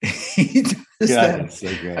 So he does that.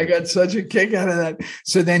 So great. I got such a kick out of that.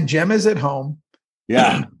 So then Gemma's at home.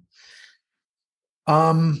 Yeah.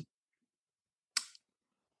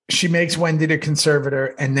 She makes Wendy the conservator,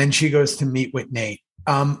 and then she goes to meet with Nate.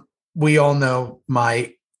 We all know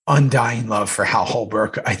my undying love for Hal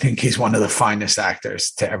Holbrook. I think he's one of the finest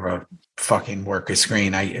actors to ever fucking work a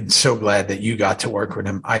screen. I am so glad that you got to work with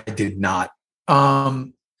him. I did not.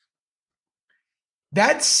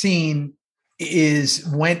 That scene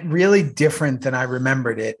went really different than I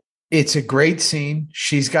remembered it. It's a great scene.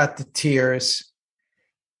 She's got the tears.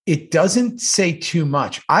 It doesn't say too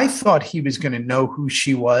much. I thought he was going to know who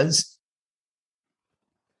she was,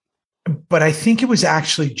 but I think it was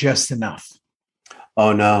actually just enough.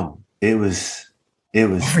 Oh no, it was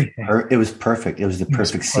perfect. It was the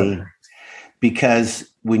perfect scene.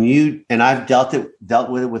 Because when you, and I've dealt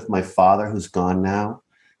with it with my father who's gone now,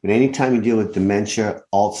 but anytime you deal with dementia,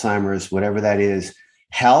 Alzheimer's, whatever that is,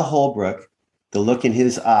 Hal Holbrook, the look in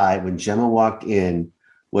his eye when Gemma walked in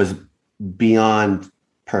was beyond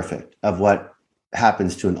perfect of what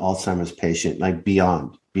happens to an Alzheimer's patient, like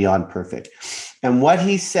beyond perfect. And what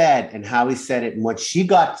he said and how he said it and what she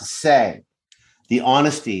got to say, the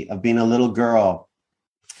honesty of being a little girl,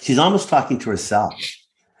 she's almost talking to herself.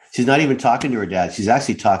 She's not even talking to her dad. She's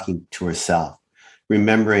actually talking to herself,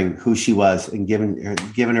 remembering who she was and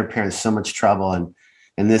giving her parents so much trouble and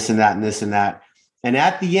this and that and this and that. And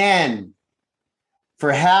at the end,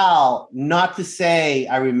 for Hal not to say,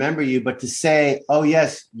 I remember you, but to say, oh,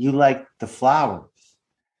 yes, you like the flowers.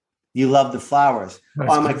 You love the flowers. Oh,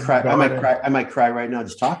 I might cry right now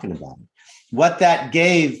just talking about it. What that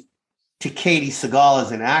gave to Katie Sagal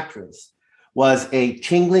as an actress was a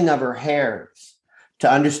tingling of her hairs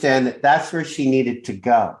to understand that that's where she needed to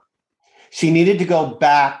go. She needed to go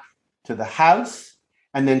back to the house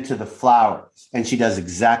and then to the flowers. And she does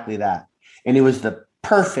exactly that. And it was the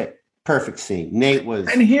perfect scene. Nate was.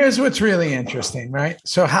 And here's what's really interesting, right?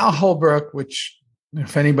 So Hal Holbrook, which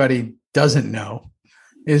if anybody doesn't know,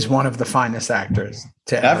 is one of the finest actors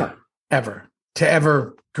to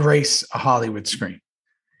ever grace a Hollywood screen.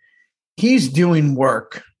 He's doing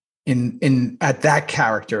work in at that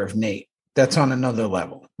character of Nate. That's on another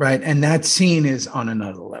level, right? And that scene is on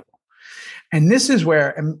another level. And this is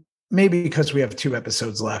where, and maybe because we have 2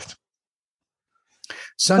 episodes left,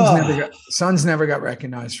 Sons never got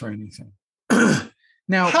recognized for anything.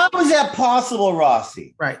 Now, how is that possible,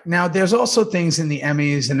 Rossi? Right. Now, there's also things in the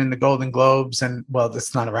Emmys and in the Golden Globes, and well,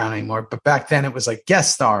 that's not around anymore. But back then, it was like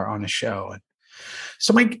guest star on a show. And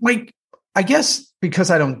so, I guess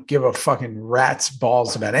because I don't give a fucking rat's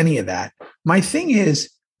balls about any of that, my thing is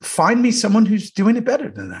find me someone who's doing it better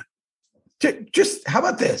than that. Just how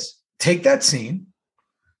about this? Take that scene.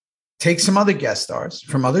 Take some other guest stars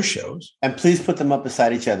from other shows. And please put them up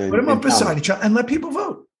beside each other. Put them up beside each other and let people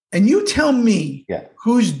vote. And you tell me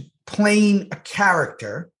who's playing a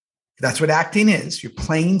character. That's what acting is. You're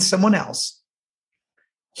playing someone else.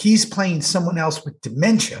 He's playing someone else with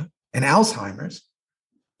dementia and Alzheimer's,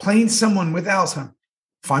 playing someone with Alzheimer's.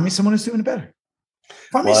 Find me someone who's doing it better.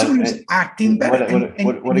 Find me someone who's acting better.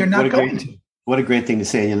 And you're not going to. What a great thing to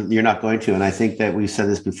say. And you're not going to. And I think that we've said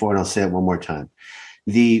this before, and I'll say it one more time.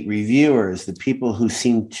 The reviewers, the people who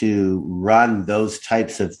seem to run those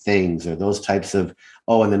types of things or those types of,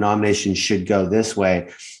 and the nomination should go this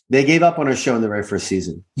way, they gave up on our show in the very first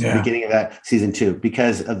season, the beginning of that season 2,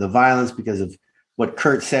 because of the violence, because of what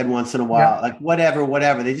Kurt said once in a while, like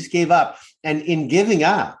whatever. They just gave up. And in giving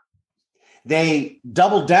up, they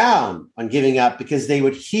doubled down on giving up because they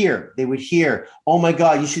would hear, oh my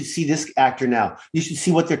God, you should see this actor now. You should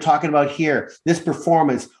see what they're talking about here. This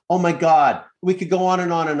performance. Oh my God. We could go on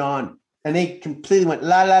and on and on. And they completely went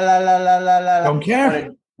la, la, la, la, la, la, la. Don't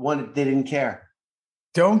care. They didn't care.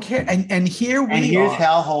 Don't care. And here we are. And here's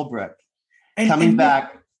Hal Holbrook coming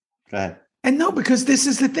back. Go ahead. And no, because this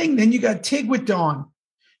is the thing. Then you got Tig with Dawn.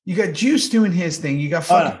 You got Juice doing his thing. You got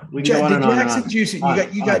fucking Jackson Juice.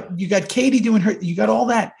 You got Katie doing her. You got all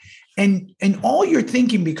that, and all you're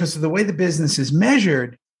thinking, because of the way the business is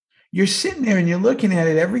measured, you're sitting there and you're looking at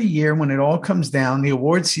it every year when it all comes down, the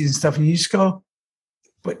award season stuff, and you just go,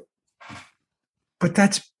 but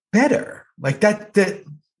that's better. Like that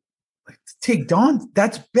like Tig Dawn,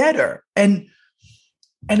 that's better. And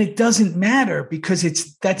And it doesn't matter because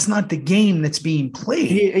that's not the game that's being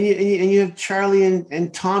played. And you have Charlie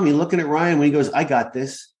and Tommy looking at Ryan when he goes, I got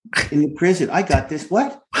this in the prison. I got this.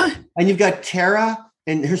 What? And you've got Tara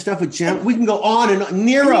and her stuff with Jem. We can go on and on.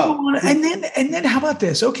 Nero. And then how about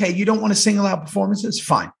this? Okay, you don't want to single out performances?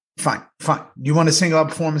 Fine. You want to single out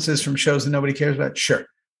performances from shows that nobody cares about? Sure.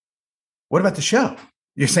 What about the show?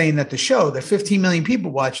 You're saying that the show that 15 million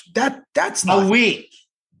people watch, that's not a week.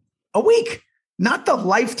 Not the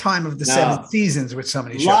lifetime of the 7 seasons with so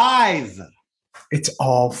many shows. Live. It's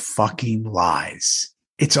all fucking lies.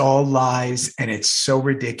 It's all lies, and it's so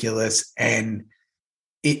ridiculous. And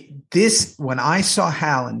when I saw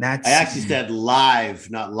Hal in that I actually said live,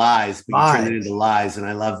 not lies, but you turned it into lies, and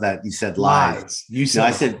I love that you said lies.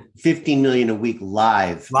 I said 15 million a week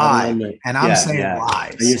live. And I'm saying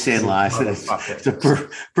lies. And you're saying lies. It's a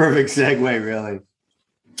perfect segue, really.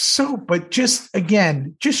 So, but just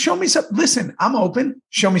show me something. Listen, I'm open.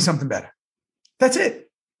 Show me something better. That's it.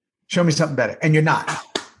 Show me something better. And you're not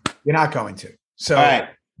going to. So, all right.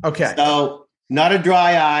 Okay. So, not a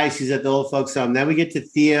dry eye. She's at the old folks home. Then we get to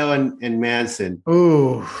Theo and Manson.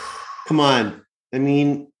 Ooh. Come on. I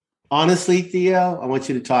mean, honestly, Theo, I want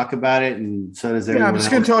you to talk about it. And so does everyone. I'm just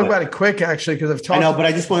going to talk about it quick, actually, because I've talked. I know, but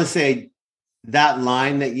I just want to say that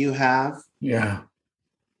line that you have. Yeah.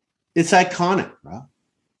 It's iconic, bro.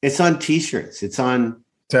 It's on T-shirts. It's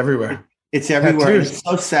everywhere. It's everywhere. It's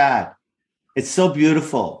so sad. It's so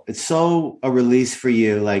beautiful. It's so a release for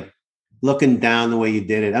you, like looking down the way you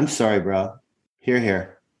did it. I'm sorry, bro.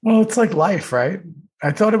 Here. Well, it's like life, right? I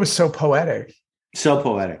thought it was so poetic. So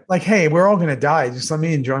poetic. Like, hey, we're all going to die. Just let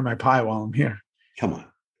me enjoy my pie while I'm here. Come on.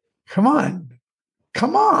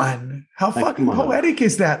 How fucking poetic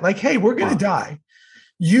is that? Like, hey, we're going to die.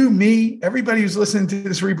 You, me, everybody who's listening to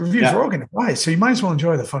this reviews, we're all going to die. So you might as well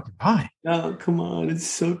enjoy the fucking pie. No, come on. It's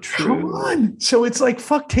so true. Come on. So it's like,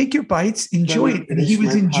 fuck, take your bites, enjoy it. And he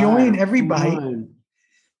was enjoying every bite.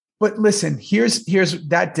 But listen, here's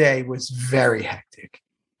that day was very hectic.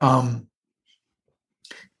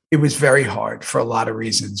 It was very hard for a lot of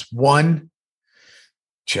reasons. One,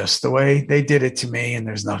 just the way they did it to me, and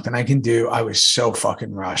there's nothing I can do. I was so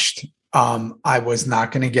fucking rushed. I was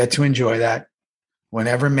not going to get to enjoy that.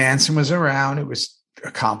 Whenever Manson was around, it was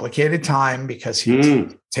a complicated time because he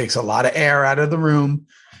takes a lot of air out of the room.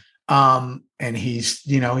 And he's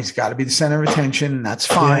got to be the center of attention, and that's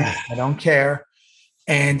fine. Yeah. I don't care.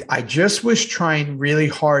 And I just was trying really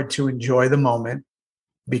hard to enjoy the moment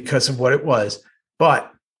because of what it was.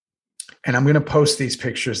 And I'm going to post these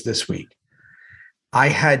pictures this week. I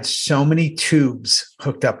had so many tubes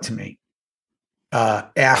hooked up to me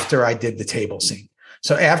after I did the table scene.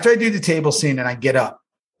 So after I do the table scene and I get up,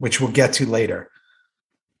 which we'll get to later,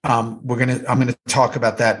 I'm gonna talk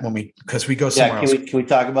about that because we go somewhere else. Can we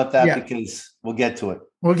talk about that? Yeah. Because we'll get to it.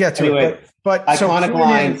 We'll get to it. But iconic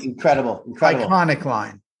line, incredible. Iconic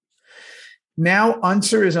line. Now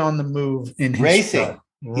Unser is on the move in his racing.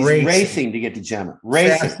 He's racing to get to Gemma.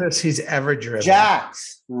 Racing. Fastest he's ever driven.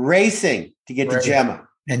 Jax racing to get to Gemma.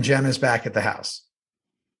 And Gemma's back at the house.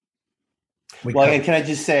 And can I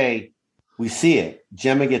just say, we see it.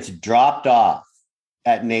 Gemma gets dropped off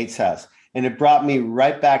at Nate's house. And it brought me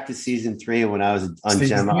right back to season 3 when I was on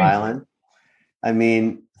Gemma Island. I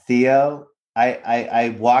mean, Theo,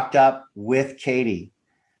 I walked up with Katie,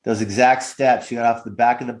 those exact steps. She got off the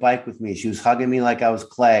back of the bike with me. She was hugging me like I was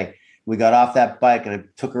clay. We got off that bike and I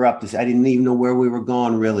took her up. I didn't even know where we were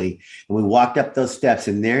going, really. And we walked up those steps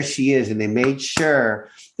and there she is. And they made sure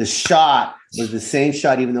the shot was the same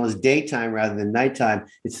shot, even though it was daytime rather than nighttime.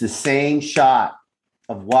 It's the same shot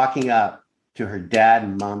of walking up to her dad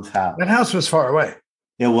and mom's house. That house was far away.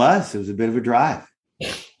 It was a bit of a drive.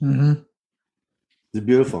 Mm-hmm. It was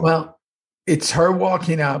beautiful. Well, it's her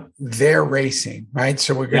walking up, they're racing, right?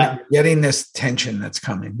 So we're getting this tension that's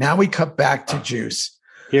coming. Now we cut back to Juice.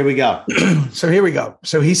 Here we go. Here we go.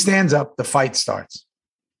 So he stands up, the fight starts.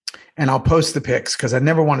 And I'll post the pics because I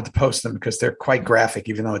never wanted to post them because they're quite graphic,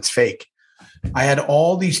 even though it's fake. I had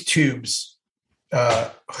all these tubes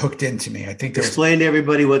hooked into me. I think explain to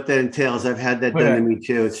everybody what that entails. I've had that done to me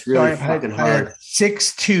too. It's really fucking hard. I had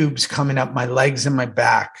 6 tubes coming up my legs and my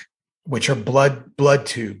back, which are blood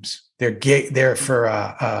tubes. They're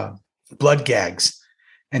for blood gags,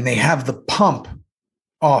 and they have the pump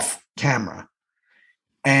off camera.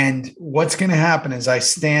 And what's going to happen is I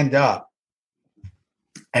stand up,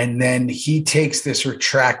 and then he takes this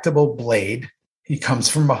retractable blade. He comes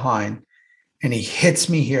from behind, and he hits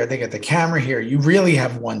me here. They got the camera here. You really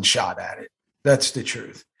have one shot at it. That's the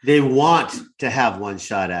truth. They want to have one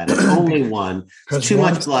shot at it. Only one. Too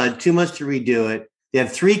much blood, too much to redo it. They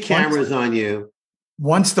have 3 cameras on you.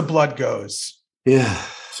 Once the blood goes, Yeah.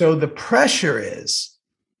 So the pressure is,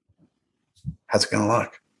 how's it going to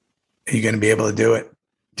look? Are you going to be able to do it?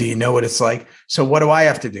 Do you know what it's like? So what do I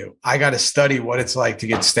have to do? I got to study what it's like to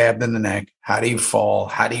get stabbed in the neck. How do you fall?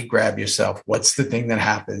 How do you grab yourself? What's the thing that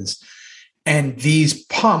happens? And these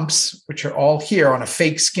pumps, which are all here on a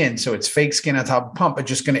fake skin, so it's fake skin on top of pump, are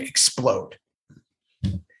just going to explode.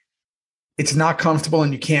 It's not comfortable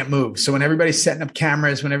and you can't move. So when everybody's setting up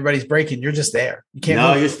cameras, when everybody's breaking, you're just there. You can't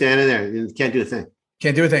move. You're standing there. You can't do a thing.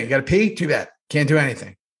 Can't do a thing. You got to pee? Too bad. Can't do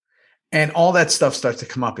anything. And all that stuff starts to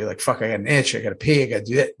come up. You're like, fuck, I got an itch. I got to pee. I got to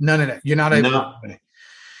do that. None of that. You're not able to do it.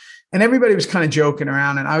 And everybody was kind of joking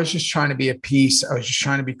around. And I was just trying to be at peace. I was just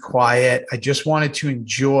trying to be quiet. I just wanted to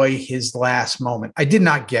enjoy his last moment. I did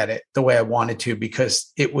not get it the way I wanted to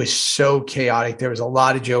because it was so chaotic. There was a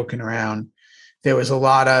lot of joking around. There was a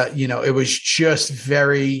lot of, it was just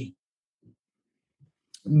very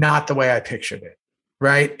not the way I pictured it.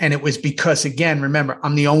 Right. And it was because, again, remember,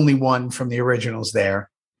 I'm the only one from the originals there.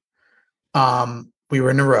 We were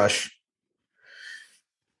in a rush.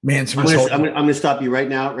 Man, I'm going to stop you right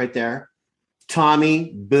now, right there.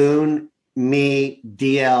 Tommy, Boone, me,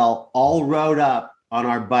 DL all rode up on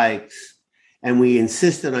our bikes, and we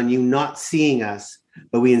insisted on you not seeing us,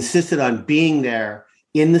 but we insisted on being there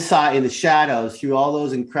in the shadows through all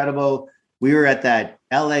those incredible. We were at that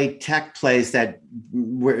LA tech place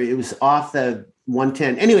where it was off the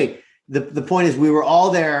 110. Anyway, the point is we were all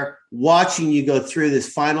there watching you go through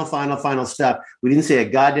this final stuff. We didn't say a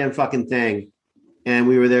goddamn fucking thing. And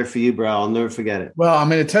we were there for you, bro. I'll never forget it. Well, I'm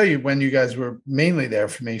going to tell you when you guys were mainly there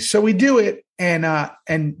for me. So we do it. And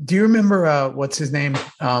do you remember, what's his name?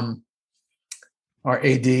 Our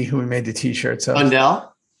AD who we made the t-shirts of.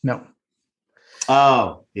 Mundell? No.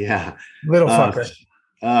 Oh, yeah. Little fucker.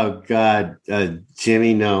 Oh God.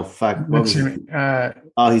 Jimmy. No, fuck. What was Jimmy?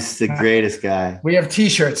 He's the greatest guy. We have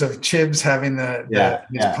t-shirts of Chibs having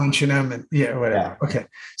he's punching him and whatever. Yeah. Okay.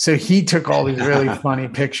 So he took all these really funny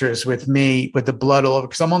pictures with me with the blood all over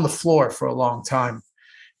because I'm on the floor for a long time.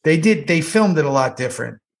 They filmed it a lot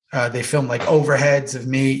different. They filmed like overheads of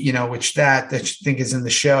me, which that you think is in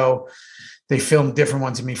the show. They filmed different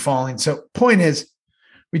ones of me falling. So point is,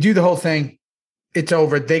 we do the whole thing. It's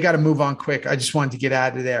over. They got to move on quick. I just wanted to get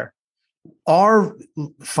out of there. Our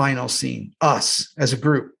final scene, us as a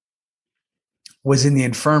group, was in the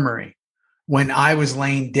infirmary when I was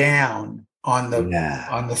laying down on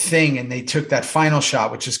the thing, and they took that final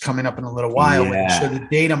shot, which is coming up in a little while. When they showed the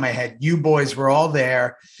date on my head, you boys were all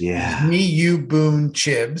there. Yeah, me, you, Boone,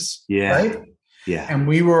 Chibs. Yeah, right. Yeah, and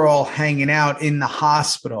we were all hanging out in the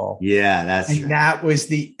hospital. Yeah, that was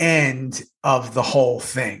the end of the whole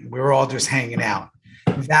thing. We were all just hanging out.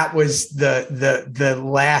 That was the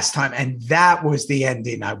last time, and that was the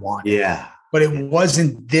ending I wanted. Yeah, but it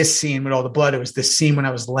wasn't this scene with all the blood. It was the scene when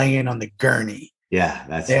I was laying on the gurney.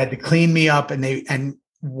 Yeah, they had to clean me up, and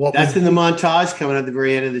that's in the montage coming at the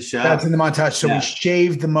very end of the show. That's in the montage. So we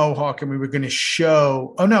shaved the mohawk, and we were going to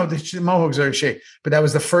show. Oh no, the mohawk's already shaved, but that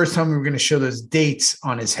was the first time we were going to show those dates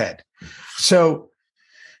on his head. So,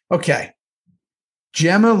 okay.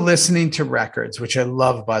 Gemma listening to records, which I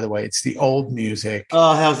love, by the way. It's the old music.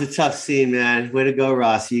 Oh, that was a tough scene, man. Way to go,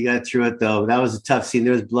 Rossi. You got through it, though. That was a tough scene.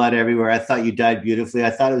 There was blood everywhere. I thought you died beautifully. I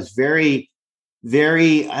thought it was very,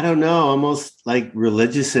 very, I don't know, almost like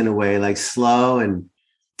religious in a way, like slow and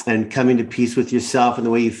coming to peace with yourself, and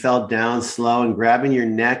the way you fell down slow and grabbing your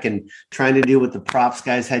neck and trying to do what the props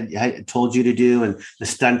guys had told you to do, and the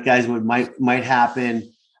stunt guys might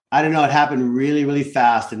happen. I don't know. It happened really, really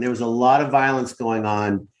fast, and there was a lot of violence going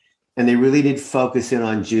on, and they really did focus in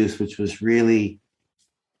on Juice, which was really,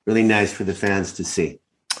 really nice for the fans to see.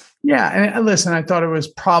 Yeah. And listen, I thought it was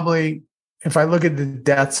probably, if I look at the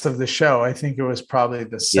deaths of the show, I think it was probably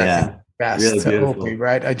the second best really to Opie,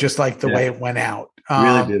 right? I just like the way it went out.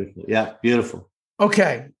 Really beautiful. Yeah. Beautiful.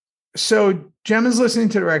 Okay. So Gemma's listening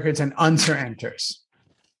to the records and Unser enters.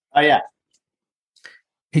 Oh yeah.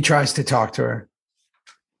 He tries to talk to her.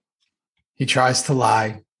 He tries to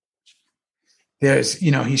lie.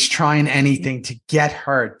 He's trying anything to get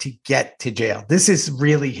her to get to jail. This is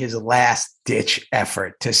really his last ditch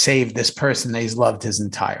effort to save this person that he's loved his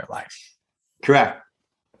entire life. Correct.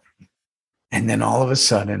 And then all of a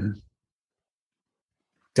sudden,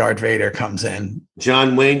 Darth Vader comes in.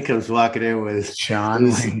 John Wayne comes walking in with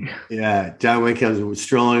John Wayne. Yeah. John Wayne comes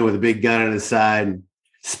strolling with a big gun on his side and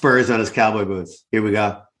spurs on his cowboy boots. Here we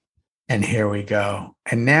go. And here we go.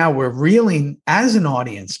 And now we're reeling as an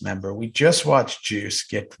audience member. We just watched Juice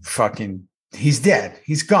get he's dead.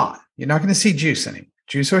 He's gone. You're not going to see Juice anymore.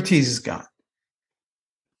 Juice Ortiz is gone.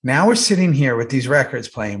 Now we're sitting here with these records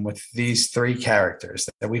playing with these three characters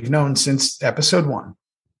that we've known since episode 1.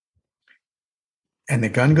 and the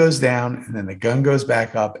gun goes down, and then the gun goes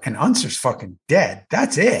back up, and Unser's fucking dead.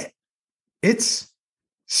 That's it. It's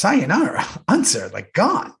sayonara. Unser, like,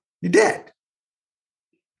 gone. You're dead.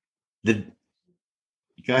 Go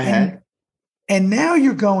ahead. And now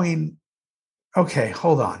you're going, okay,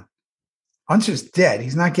 hold on. Unser's dead.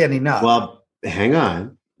 He's not getting up. Well, hang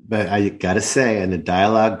on. But I got to say, and the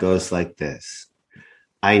dialogue goes like this.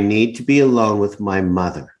 I need to be alone with my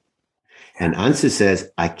mother. And Unser says,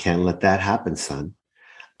 I can't let that happen, son.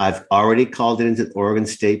 I've already called it into the Oregon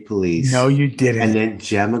State Police. No, you didn't. And then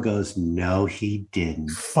Gemma goes, no, he didn't.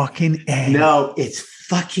 Fucking A. No, it's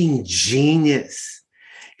fucking genius.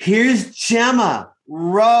 Here's Gemma,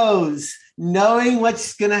 Rose, knowing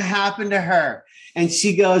what's going to happen to her. And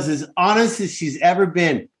she goes as honest as she's ever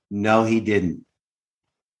been. No, he didn't.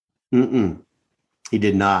 He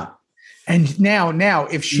did not. And now,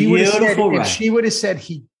 if she would have said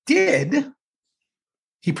he did,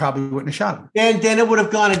 he probably wouldn't have shot him. And then it would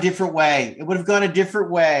have gone a different way.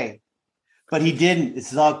 But he didn't.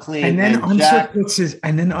 It's all clean. And then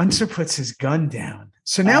Unser puts his gun down.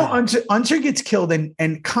 So now Unser gets killed,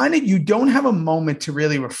 and kind of you don't have a moment to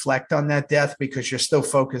really reflect on that death because you're still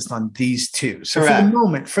focused on these two. So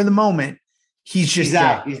for the moment, he's just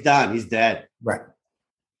dead. He's done. He's dead. Right.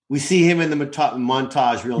 We see him in the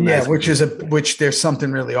montage real nice. Yeah, which there's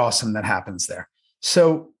something really awesome that happens there.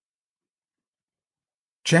 So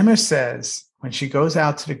Gemma says when she goes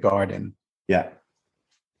out to the garden,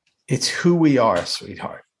 it's who we are,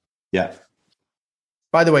 sweetheart. Yeah.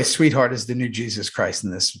 By the way, sweetheart is the new Jesus Christ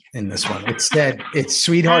in this one. It's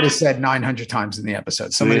sweetheart is said 900 times in the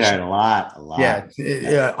episode. Sweetheart, a lot.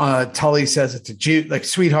 Yeah. Tully says it to Jude, like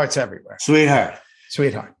sweetheart's everywhere. Sweetheart.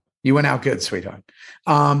 You went out good, sweetheart.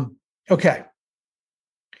 Okay.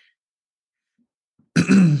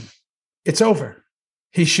 It's over.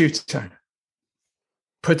 He shoots her.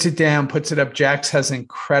 Puts it down, puts it up. Jax has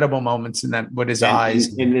incredible moments in that with his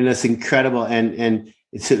eyes. And it's incredible. And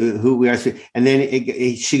it's who we are. And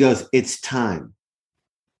then she goes, it's time.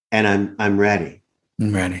 And I'm ready.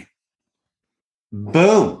 I'm ready.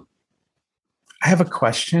 Boom. I have a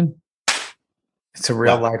question. It's a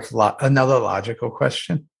real life, another logical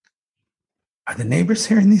question. Are the neighbors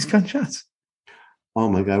hearing these gunshots? Oh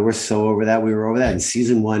my God. We're so over that. We were over that in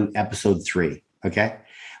season 1, episode 3. Okay.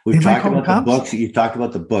 We've talked about the books. You've talked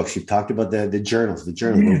about the books. You've talked about the journals.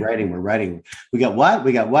 We're writing. We got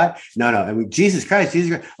what? No. Jesus Christ.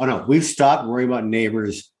 Oh no. We've stopped worrying about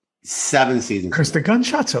neighbors 7 seasons. Because the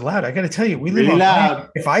gunshots are loud. I got to tell you, we live really loud.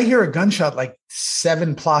 If I hear a gunshot like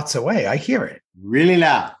 7 plots away, I hear it. Really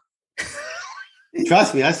loud.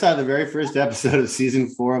 Trust me. I saw the very first episode of season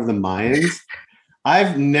 4 of The Mayans.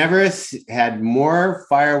 I've never had more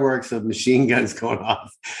fireworks of machine guns going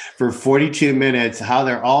off for 42 minutes. How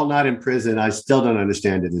they're all not in prison, I still don't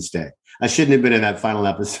understand to this day. I shouldn't have been in that final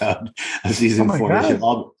episode of season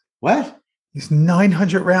 4. What? There's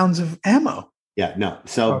 900 rounds of ammo. Yeah, no.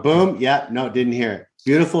 So boom. Yeah, no, didn't hear it.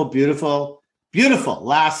 Beautiful, beautiful, beautiful.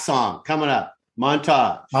 Last song coming up.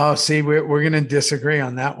 Montage. Oh, see, we're going to disagree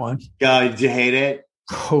on that one. Did you hate it?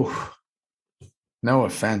 Oh, no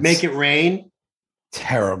offense. Make It Rain.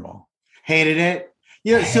 Terrible. Hated it.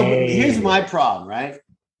 So here's my problem, right?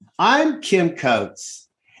 I'm Kim Coates,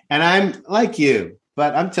 and I'm like you,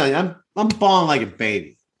 but I'm telling you, I'm bawling like a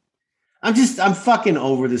baby. I'm fucking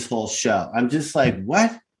over this whole show. I'm just like,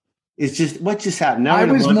 what just happened? Now I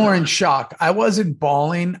was more in shock. I wasn't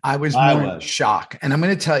bawling. I was more in shock. And I'm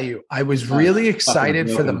going to tell you, I was really excited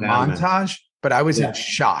for the montage, but I was in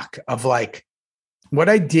shock of like, what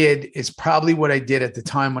I did is probably what I did at the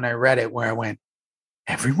time when I read it, where I went,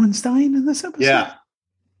 everyone's dying in this episode? Yeah.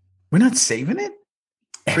 We're not saving it?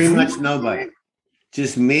 Pretty much nobody.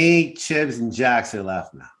 Just me, Chibs, and Jax are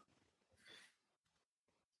left now.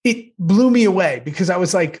 It blew me away because I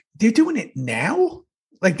was like, they're doing it now?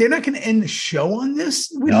 Like, they're not going to end the show on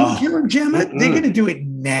this with him killing Gemma? They're going to do it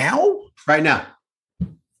now? Right now.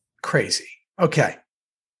 Crazy. Okay.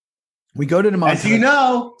 We go to the montage. As you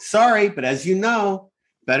know, sorry, but as you know,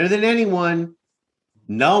 better than anyone,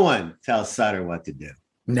 no one tells Sutter what to do.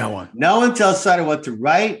 No one. No one tells Sutter what to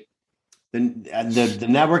write. The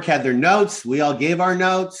network had their notes. We all gave our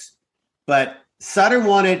notes. But Sutter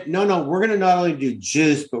wanted, no, we're going to not only do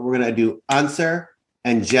Juice, but we're going to do Unser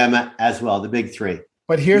and Gemma as well, the big 3.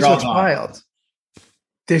 But here's what's wild.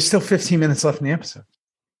 There's still 15 minutes left in the episode.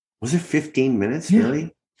 Was it 15 minutes,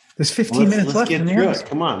 really? There's 15 minutes left in the episode.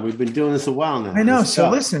 Come on. We've been doing this a while now. I know. So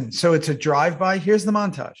listen. So it's a drive-by. Here's the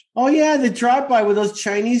montage. Oh, yeah. The drive-by with those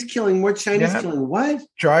Chinese killing. More Chinese killing. What?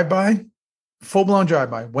 Drive-by. Full-blown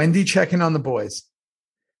drive-by. Wendy checking on the boys.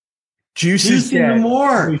 Juice Juice is in the dead.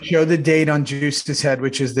 more. We show the date on Juice's head,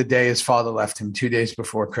 which is the day his father left him, 2 days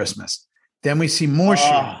before Christmas. Then we see more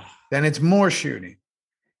shooting. Then it's more shooting.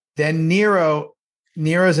 Then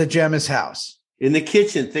Nero's at Gemma's house. In the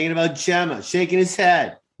kitchen, thinking about Gemma, shaking his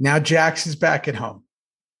head. Now Jax is back at home.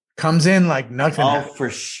 Comes in like nothing. Oh, for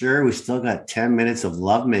sure. We still got 10 minutes of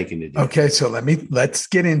lovemaking to do. Okay, so let's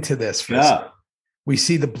get into this first. Yeah. We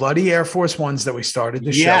see the bloody Air Force Ones that we started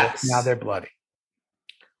the show. Yes. Now they're bloody.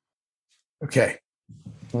 Okay.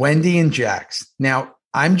 Wendy and Jax. Now,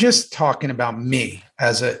 I'm just talking about me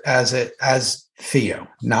as Theo,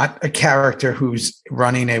 not a character who's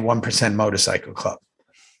running a 1% motorcycle club.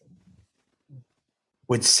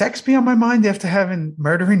 Would sex be on my mind after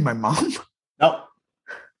murdering my mom? Nope.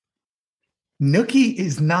 Nookie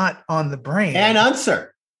is not on the brain. And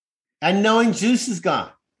Unser. And knowing Juice is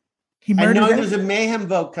gone. He And murdered knowing him. there's a mayhem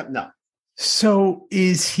vote. No. So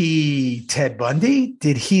is he Ted Bundy?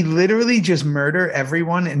 Did he literally just murder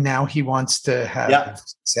everyone and now he wants to have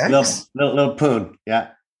sex? Little poon. Yeah.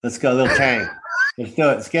 Let's go, little tang. Let's do it.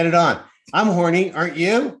 Let's get it on. I'm horny, aren't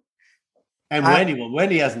you? And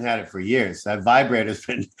Wendy hasn't had it for years. That vibrator's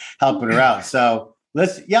been helping her out. So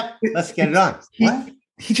let's get it on.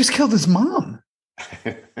 He just killed his mom.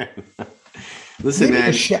 Listen,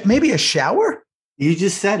 man. Maybe a shower? You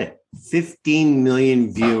just said it. 15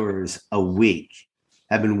 million viewers a week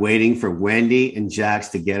have been waiting for Wendy and Jax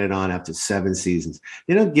to get it on after 7 seasons.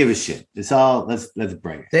 They don't give a shit. It's all let's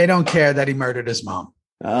bring it. They don't care that he murdered his mom.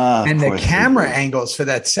 And the camera angles for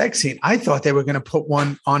that sex scene, I thought they were going to put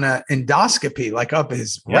one on an endoscopy, like up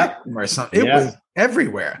his rectum or something. It was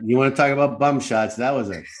everywhere. You want to talk about bum shots? That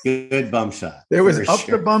was a good bum shot. There was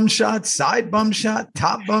the bum shot, side bum shot,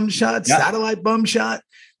 top bum shot, satellite bum shot.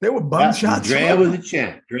 There were bum shots. Drea was a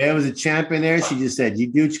champ. Drea was a champ in there. She just said, "You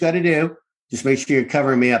do what you got to do. Just make sure you're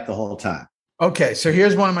covering me up the whole time." Okay, so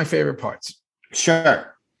here's one of my favorite parts.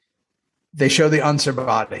 Sure. They show the Unser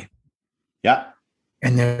body. Yeah.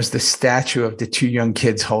 And there's the statue of the 2 young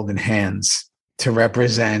kids holding hands to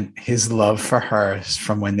represent his love for her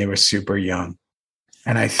from when they were super young.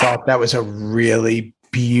 And I thought that was a really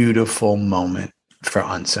beautiful moment for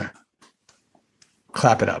Unser.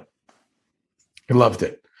 Clap it up. I loved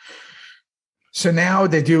it. So now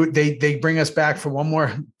they bring us back for one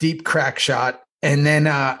more deep crack shot. And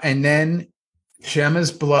then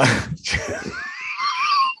Gemma's blood.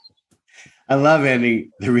 I love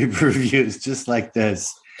ending the Reaper reviews just like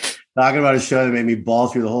this. Talking about a show that made me ball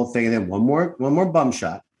through the whole thing, and then one more bum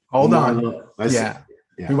shot. Hold on. Yeah.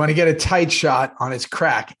 We want to get a tight shot on his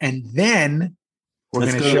crack, and then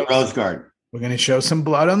let's go to the Rose Garden. We're going to show some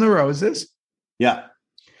blood on the roses. Yeah.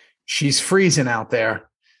 She's freezing out there.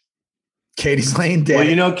 Katie's laying dead. Well,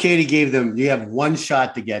 you know, Katie gave them. You have one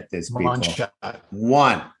shot to get this. People. One shot.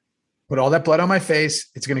 One. Put all that blood on my face.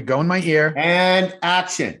 It's going to go in my ear. And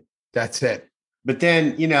action. That's it. But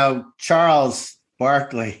then, Charles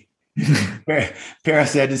Barkley,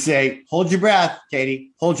 Paris had to say, "Hold your breath,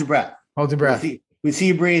 Katie. Hold your breath. Hold your breath. We see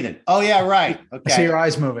you breathing. Oh, yeah, right. Okay. I see your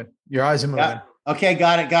eyes moving. Your eyes are moving. Yeah. Okay,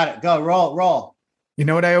 got it. Go, roll. You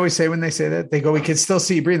know what I always say when they say that? They go, "We can still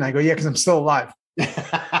see you breathing." I go, "Yeah, because I'm still alive."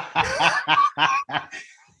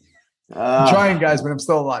 I'm trying, guys, but I'm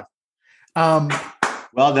still alive.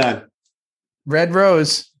 Well done. Red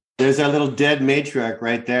Rose. There's our little dead matriarch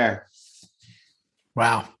right there.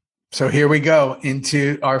 Wow. So here we go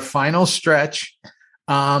into our final stretch.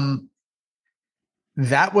 That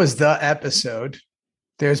was the episode.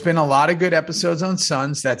 There's been a lot of good episodes on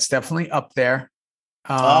Sons. That's definitely up there.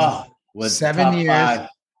 7 years.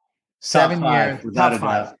 7 years. Top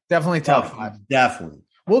 5. Definitely top 5. Definitely.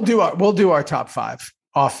 We'll do our top 5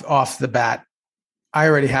 off the bat. I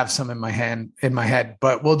already have some in my head,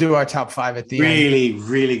 but we'll do our top 5 at the end. Really,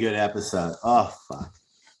 really good episode. Oh, fuck.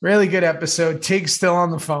 Really good episode. Tig's still on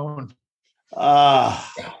the phone.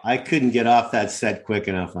 I couldn't get off that set quick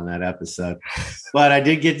enough on that episode. But I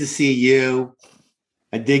did get to see you.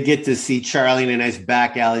 I did get to see Charlie in a nice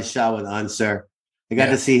back alley shot with Unser. I got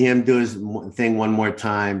to see him do his thing one more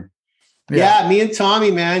time. Yeah, me and Tommy,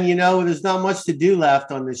 man, there's not much to do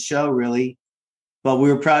left on this show, really. But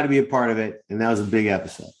we were proud to be a part of it, and that was a big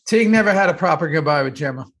episode. Tig never had a proper goodbye with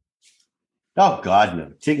Gemma. Oh, God,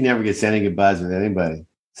 no. Tig never gets any goodbyes with anybody,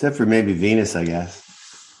 except for maybe Venus, I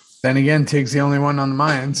guess. Then again, Tig's the only one on the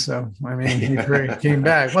mind, so, he came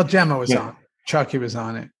back. Well, Gemma was on. Chucky was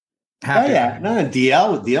on it. Happy. Oh, yeah. No,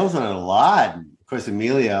 DL was on it a lot. Of course,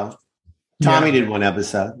 Emilio. Tommy did one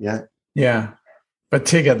episode, yeah. Yeah. But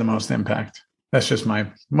Tig had the most impact. That's just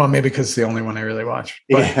maybe because it's the only one I really watch.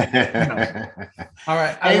 But, All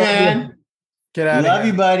right. Hey, man. Get out of here. Love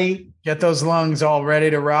you, buddy. Get those lungs all ready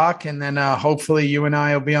to rock. And then hopefully you and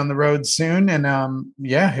I will be on the road soon. And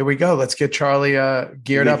here we go. Let's get Charlie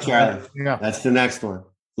geared up. Charlie. Yeah. That's the next one.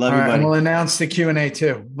 Love you, right, buddy. and we'll announce the Q&A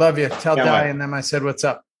too. Love you. Tell Can't Di wait. and them I said what's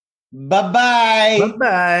up. Bye-bye.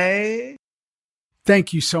 Bye-bye.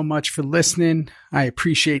 Thank you so much for listening. I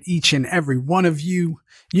appreciate each and every one of you.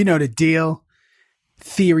 You know the deal.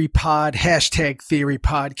 Theory Pod, hashtag Theory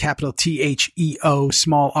Pod, capital THEO,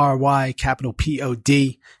 small RY, capital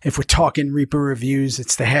POD. If we're talking Reaper Reviews,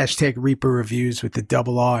 it's the hashtag Reaper Reviews with the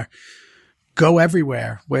double R. Go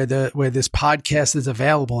everywhere where this podcast is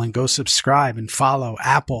available and go subscribe and follow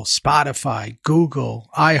Apple, Spotify, Google,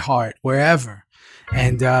 iHeart, wherever.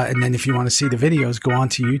 And then if you want to see the videos, go on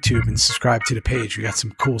to YouTube and subscribe to the page. We got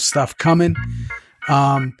some cool stuff coming.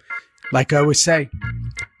 Like I always say,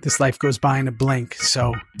 this life goes by in a blink.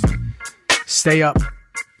 So stay up,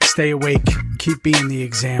 stay awake, keep being the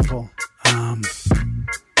example. And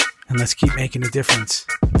let's keep making a difference.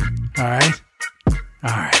 All right? All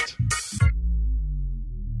right.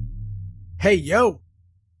 Hey, yo.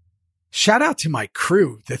 Shout out to my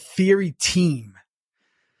crew, the Theory team.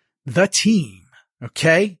 The team,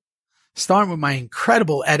 okay? Starting with my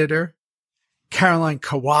incredible editor, Caroline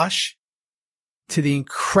Kawash, to the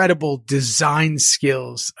incredible design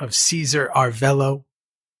skills of Cesar Arvello,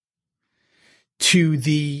 to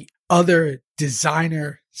the other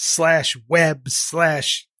designer / web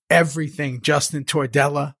 / everything, Justin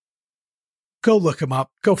Tordella. Go look them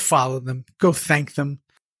up. Go follow them. Go thank them.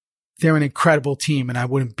 They're an incredible team, and I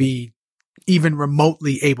wouldn't be even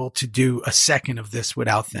remotely able to do a second of this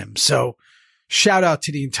without them. So shout out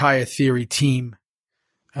to the entire Theory team,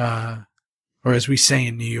 or as we say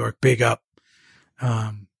in New York, big up.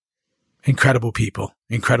 Incredible people,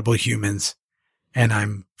 incredible humans, and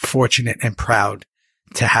I'm fortunate and proud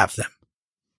to have them.